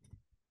me.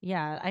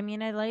 Yeah, I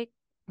mean, I like.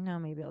 No,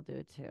 maybe I'll do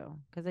it too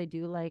because I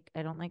do like.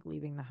 I don't like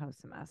leaving the house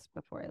a mess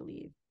before I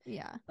leave,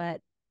 Yeah.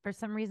 but for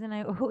some reason,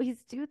 I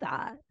always do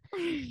that.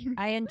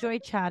 I enjoy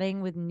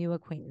chatting with new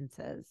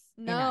acquaintances.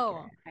 No,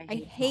 Inaccurate. I I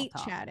hate small hate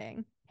talk.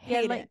 chatting.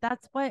 Yeah, Hate like it.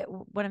 that's what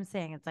I'm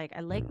saying. It's like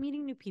I like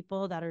meeting new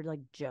people that are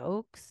like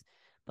jokes,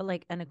 but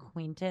like an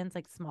acquaintance,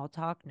 like small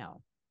talk,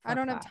 no. I Fuck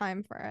don't have that.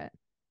 time for it.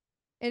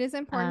 It is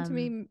important to Um,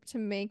 me to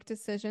make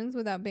decisions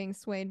without being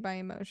swayed by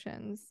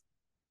emotions.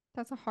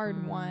 That's a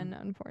hard one,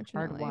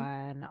 hard unfortunately.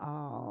 one.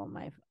 Oh,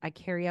 I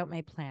carry out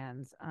my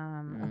plans.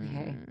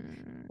 Okay.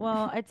 Mm,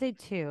 Well, I'd say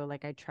 2,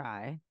 like I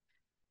try.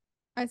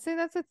 I'd say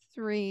that's a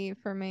 3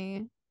 for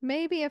me.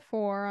 Maybe a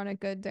 4 on a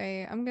good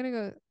day. I'm gonna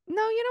go.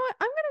 No, you know what?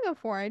 I'm gonna go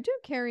 4. I do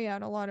carry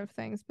out a lot of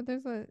things, but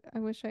I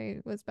wish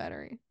I was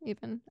better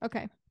even.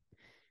 Okay.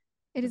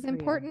 It is Good for you.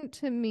 important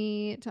to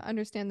me to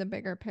understand the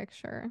bigger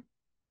picture.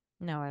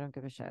 No, I don't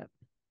give a shit.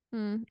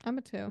 I'm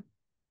a 2.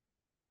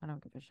 I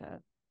don't give a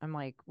shit. I'm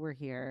like, we're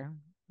here,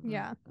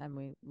 Yeah. and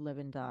we live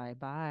and die.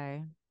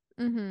 Bye.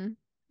 Mm-hmm.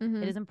 It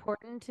Mm-hmm. is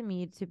important to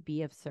me to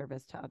be of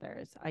service to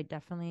others. I'm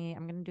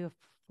going to do a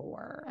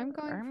 4, I'm or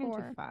going I'm going to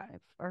do 4. 5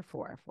 or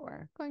 4,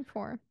 4. Going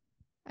 4.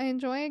 I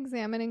enjoy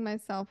examining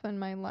myself and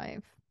my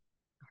life.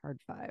 Hard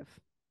 5.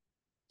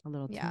 A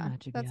little too Yeah,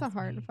 much if you that's a ask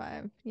hard me.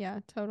 5. Yeah,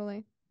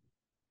 totally.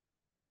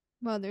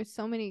 Well, there's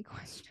so many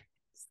questions.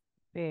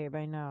 Babe,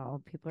 I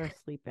know. People are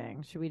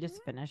sleeping. Should we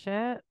just finish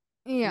it?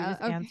 Should we Yeah,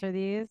 just okay. answer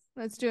these?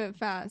 Let's do it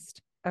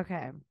fast.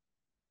 Okay.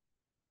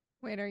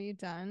 Wait, are you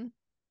done?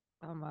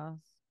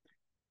 Almost.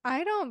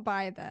 I don't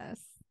buy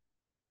this.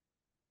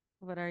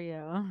 What are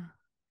you?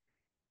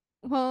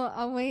 Well,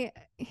 I'll wait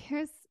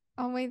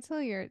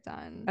till you're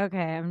done. Okay,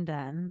 I'm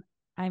done.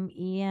 I'm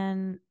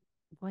Ian.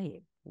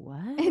 Wait,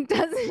 what? It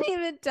doesn't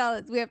even tell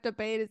us. We have to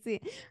pay to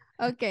see.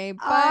 Okay,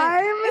 but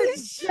I'm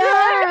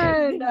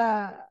sure.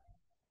 done.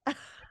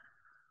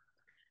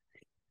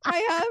 I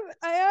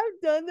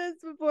have done this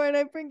before and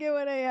I forget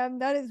what I am.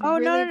 That is Oh, no,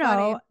 really no,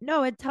 funny. no.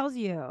 No, it tells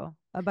you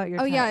about your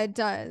Oh yeah, type. it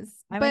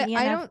does. I'm an But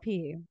I don't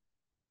ENFP.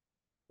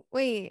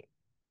 wait.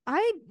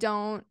 I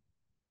don't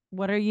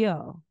What are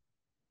you?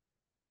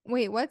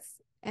 wait,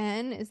 what's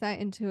N? Is that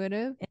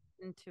intuitive?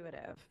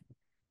 Intuitive.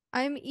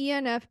 I'm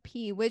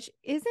ENFP, which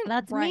isn't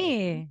That's right.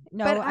 me.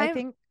 But No, I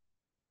think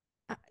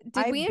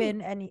did I've we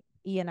been an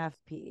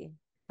ENFP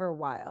for a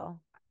while.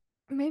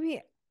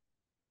 maybe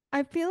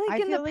I feel like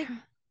I in the feel like past.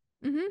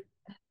 Mm-hmm.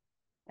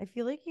 I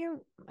feel like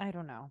you I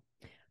don't know.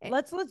 Eh,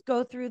 Let's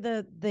go through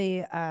the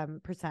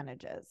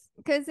percentages.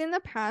 Because in the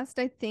past,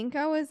 I think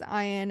I was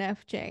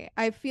INFJ.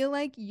 I feel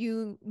like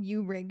you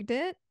rigged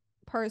it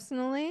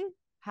personally.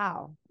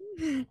 How?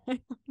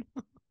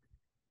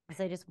 Because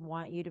I just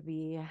want you to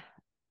be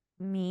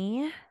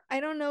me. I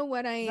don't know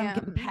what I I'm am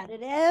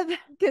competitive.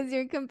 because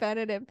you're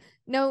competitive.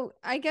 No,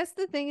 I guess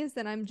the thing is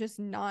that I'm just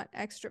not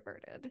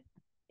extroverted.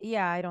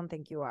 Yeah, I don't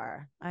think you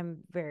are. I'm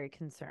very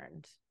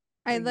concerned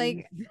I for you.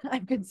 like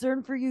I'm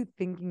concerned for you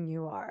thinking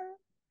you are.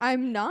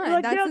 I'm You're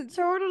not. like, yeah,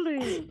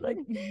 totally. Like,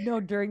 no,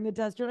 during the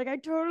test, you're like, I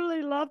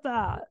totally love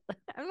that.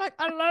 I'm like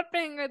I love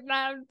being with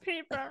loud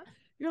people.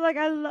 You're like,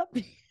 I love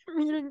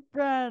meeting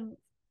friends.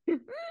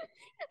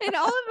 And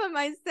all of them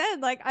I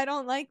said like I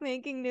don't like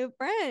making new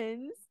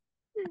friends.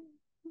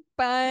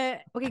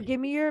 But Okay, give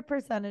me your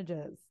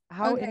percentages.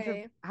 How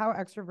okay. how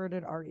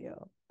extroverted are you?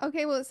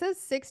 Okay, well, it says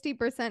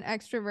 60%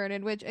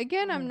 extroverted, which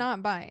again, I'm Mm.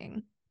 not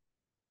buying.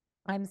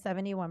 I'm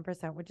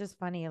 71%, which is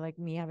funny. Like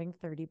me having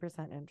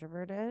 30%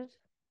 introverted.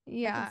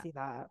 I can Yeah. see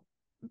that.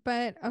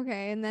 But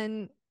okay, and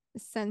then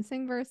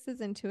sensing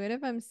versus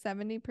intuitive, I'm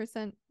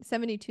 70%,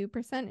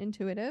 72%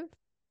 intuitive.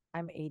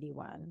 I'm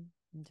 81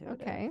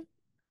 intuitive. Okay.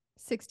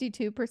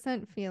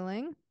 62%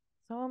 feeling,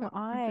 So am for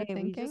I. We just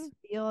thinking.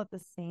 feel at the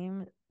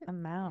same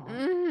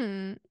amount.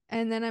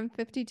 And then I'm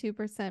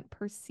 52%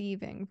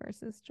 perceiving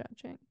versus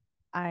judging.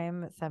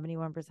 I'm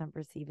 71%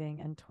 perceiving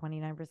and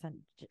 29%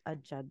 a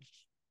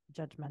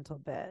judgmental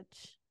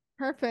bitch.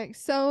 Perfect.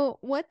 So,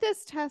 what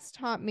this test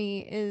taught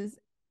me is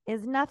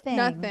Is nothing.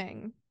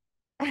 nothing.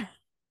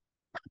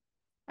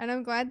 And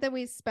I'm glad that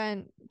we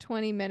spent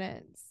 20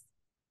 minutes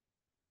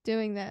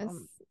doing this.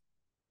 Um,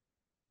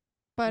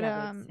 But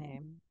yeah, babe,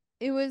 same.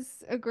 it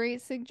was a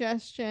great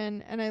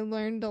suggestion and I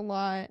learned a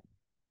lot,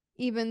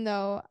 even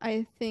though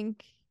I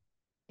think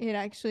it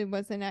actually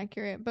wasn't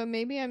accurate. But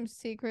maybe I'm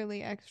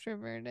secretly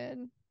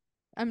extroverted.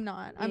 I'm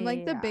not. I'm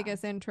like the Yeah.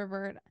 biggest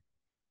introvert.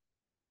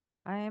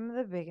 I'm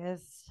the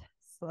biggest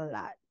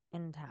slut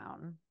in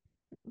town.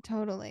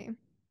 Totally. And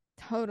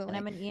Totally.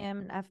 I'm an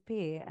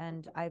ENFP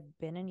and I've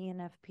been an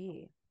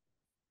ENFP.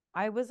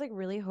 I was like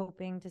really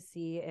hoping to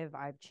see if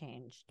I've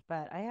changed,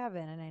 but I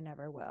haven't and I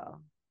never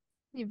will.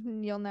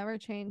 You'll never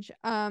change.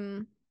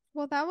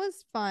 Well, that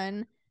was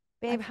fun.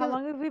 I Babe, how feel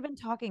long have we been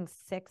talking?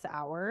 6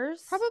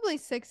 hours? probably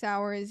 6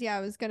 hours. Yeah,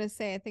 I was gonna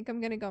say, I think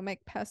I'm gonna go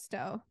make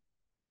pesto.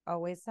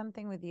 Always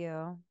something with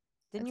you.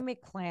 Didn't It's, you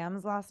make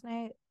clams last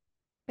night?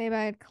 babe,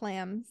 I had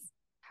clams.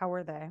 How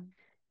were they?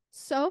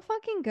 So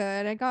fucking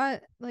good. I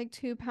got like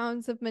 2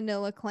 pounds of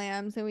manila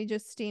clams and we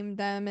just steamed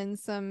them in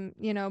some,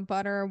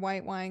 butter,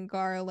 white wine,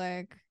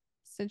 garlic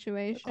The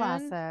situation.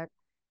 classic.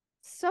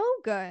 So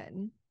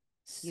good.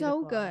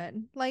 So Beautiful.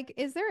 good. Like,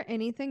 is there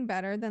anything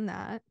better than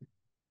that?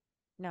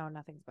 No,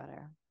 nothing's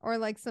better. Or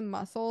like some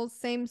mussels,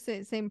 same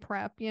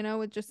prep,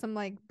 with just some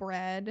like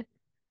bread.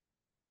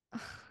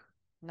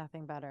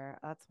 Nothing better.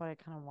 That's what I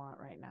kind of want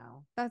right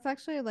now. That's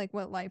actually like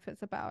what life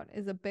is about,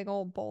 is a big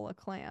old bowl of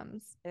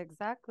clams.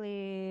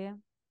 Exactly.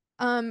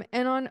 And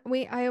on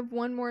wait, I have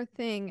one more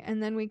thing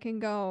and then we can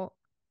go.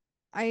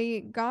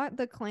 I got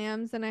the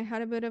clams and I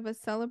had a bit of a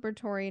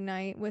celebratory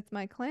night with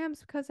my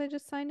clams because I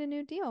just signed a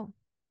new deal.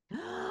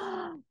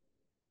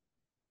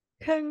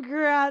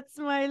 Congrats,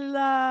 my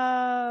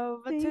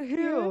love. To Thank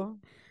you. who?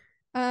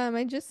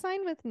 I just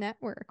signed with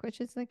Network,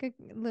 which is like a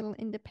little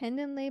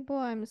independent label.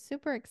 I'm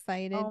super Oh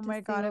excited to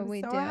my see God, what I'm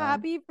we so do.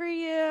 happy for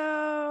you.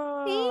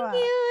 Thank Oh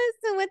you.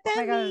 So what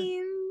my that God.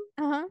 means?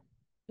 Uh-huh.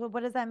 Well,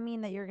 what does that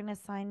mean that you're gonna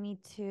sign me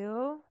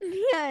too?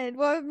 Yeah,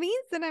 well, it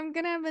means that I'm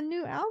gonna have a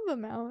new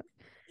album out.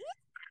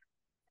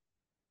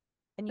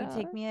 And you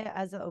take So, me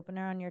as an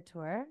opener on your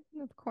tour?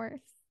 of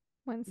course,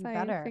 once You I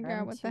better. figure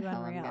out I'm what the too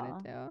hell I'm gonna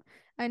unreal. do.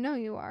 I know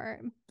you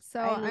are. So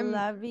I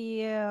love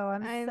you.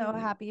 I'm so I'm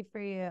happy for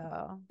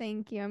you.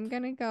 thank you. I'm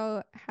gonna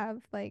go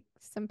have like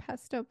some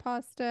pesto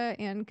pasta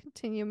and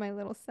continue my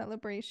little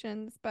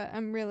celebrations, but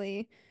I'm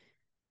really,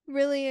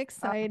 really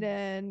Oh,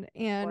 excited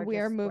and we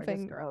are gorgeous,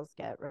 gorgeous moving. girls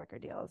get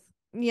record deals.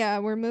 Yeah,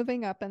 we're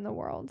moving up in the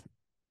world.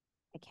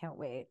 I can't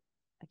wait.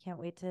 I can't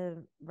wait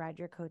to ride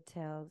your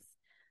coattails.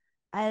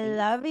 I Thanks.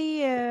 love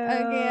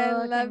Okay, I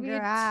you. love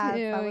you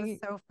Congrats. That was too.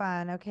 so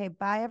fun. Okay,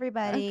 bye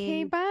Okay,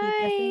 everybody.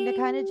 Keep listening to bye.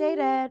 Kind of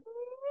Jaded.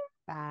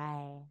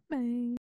 Bye. Bye.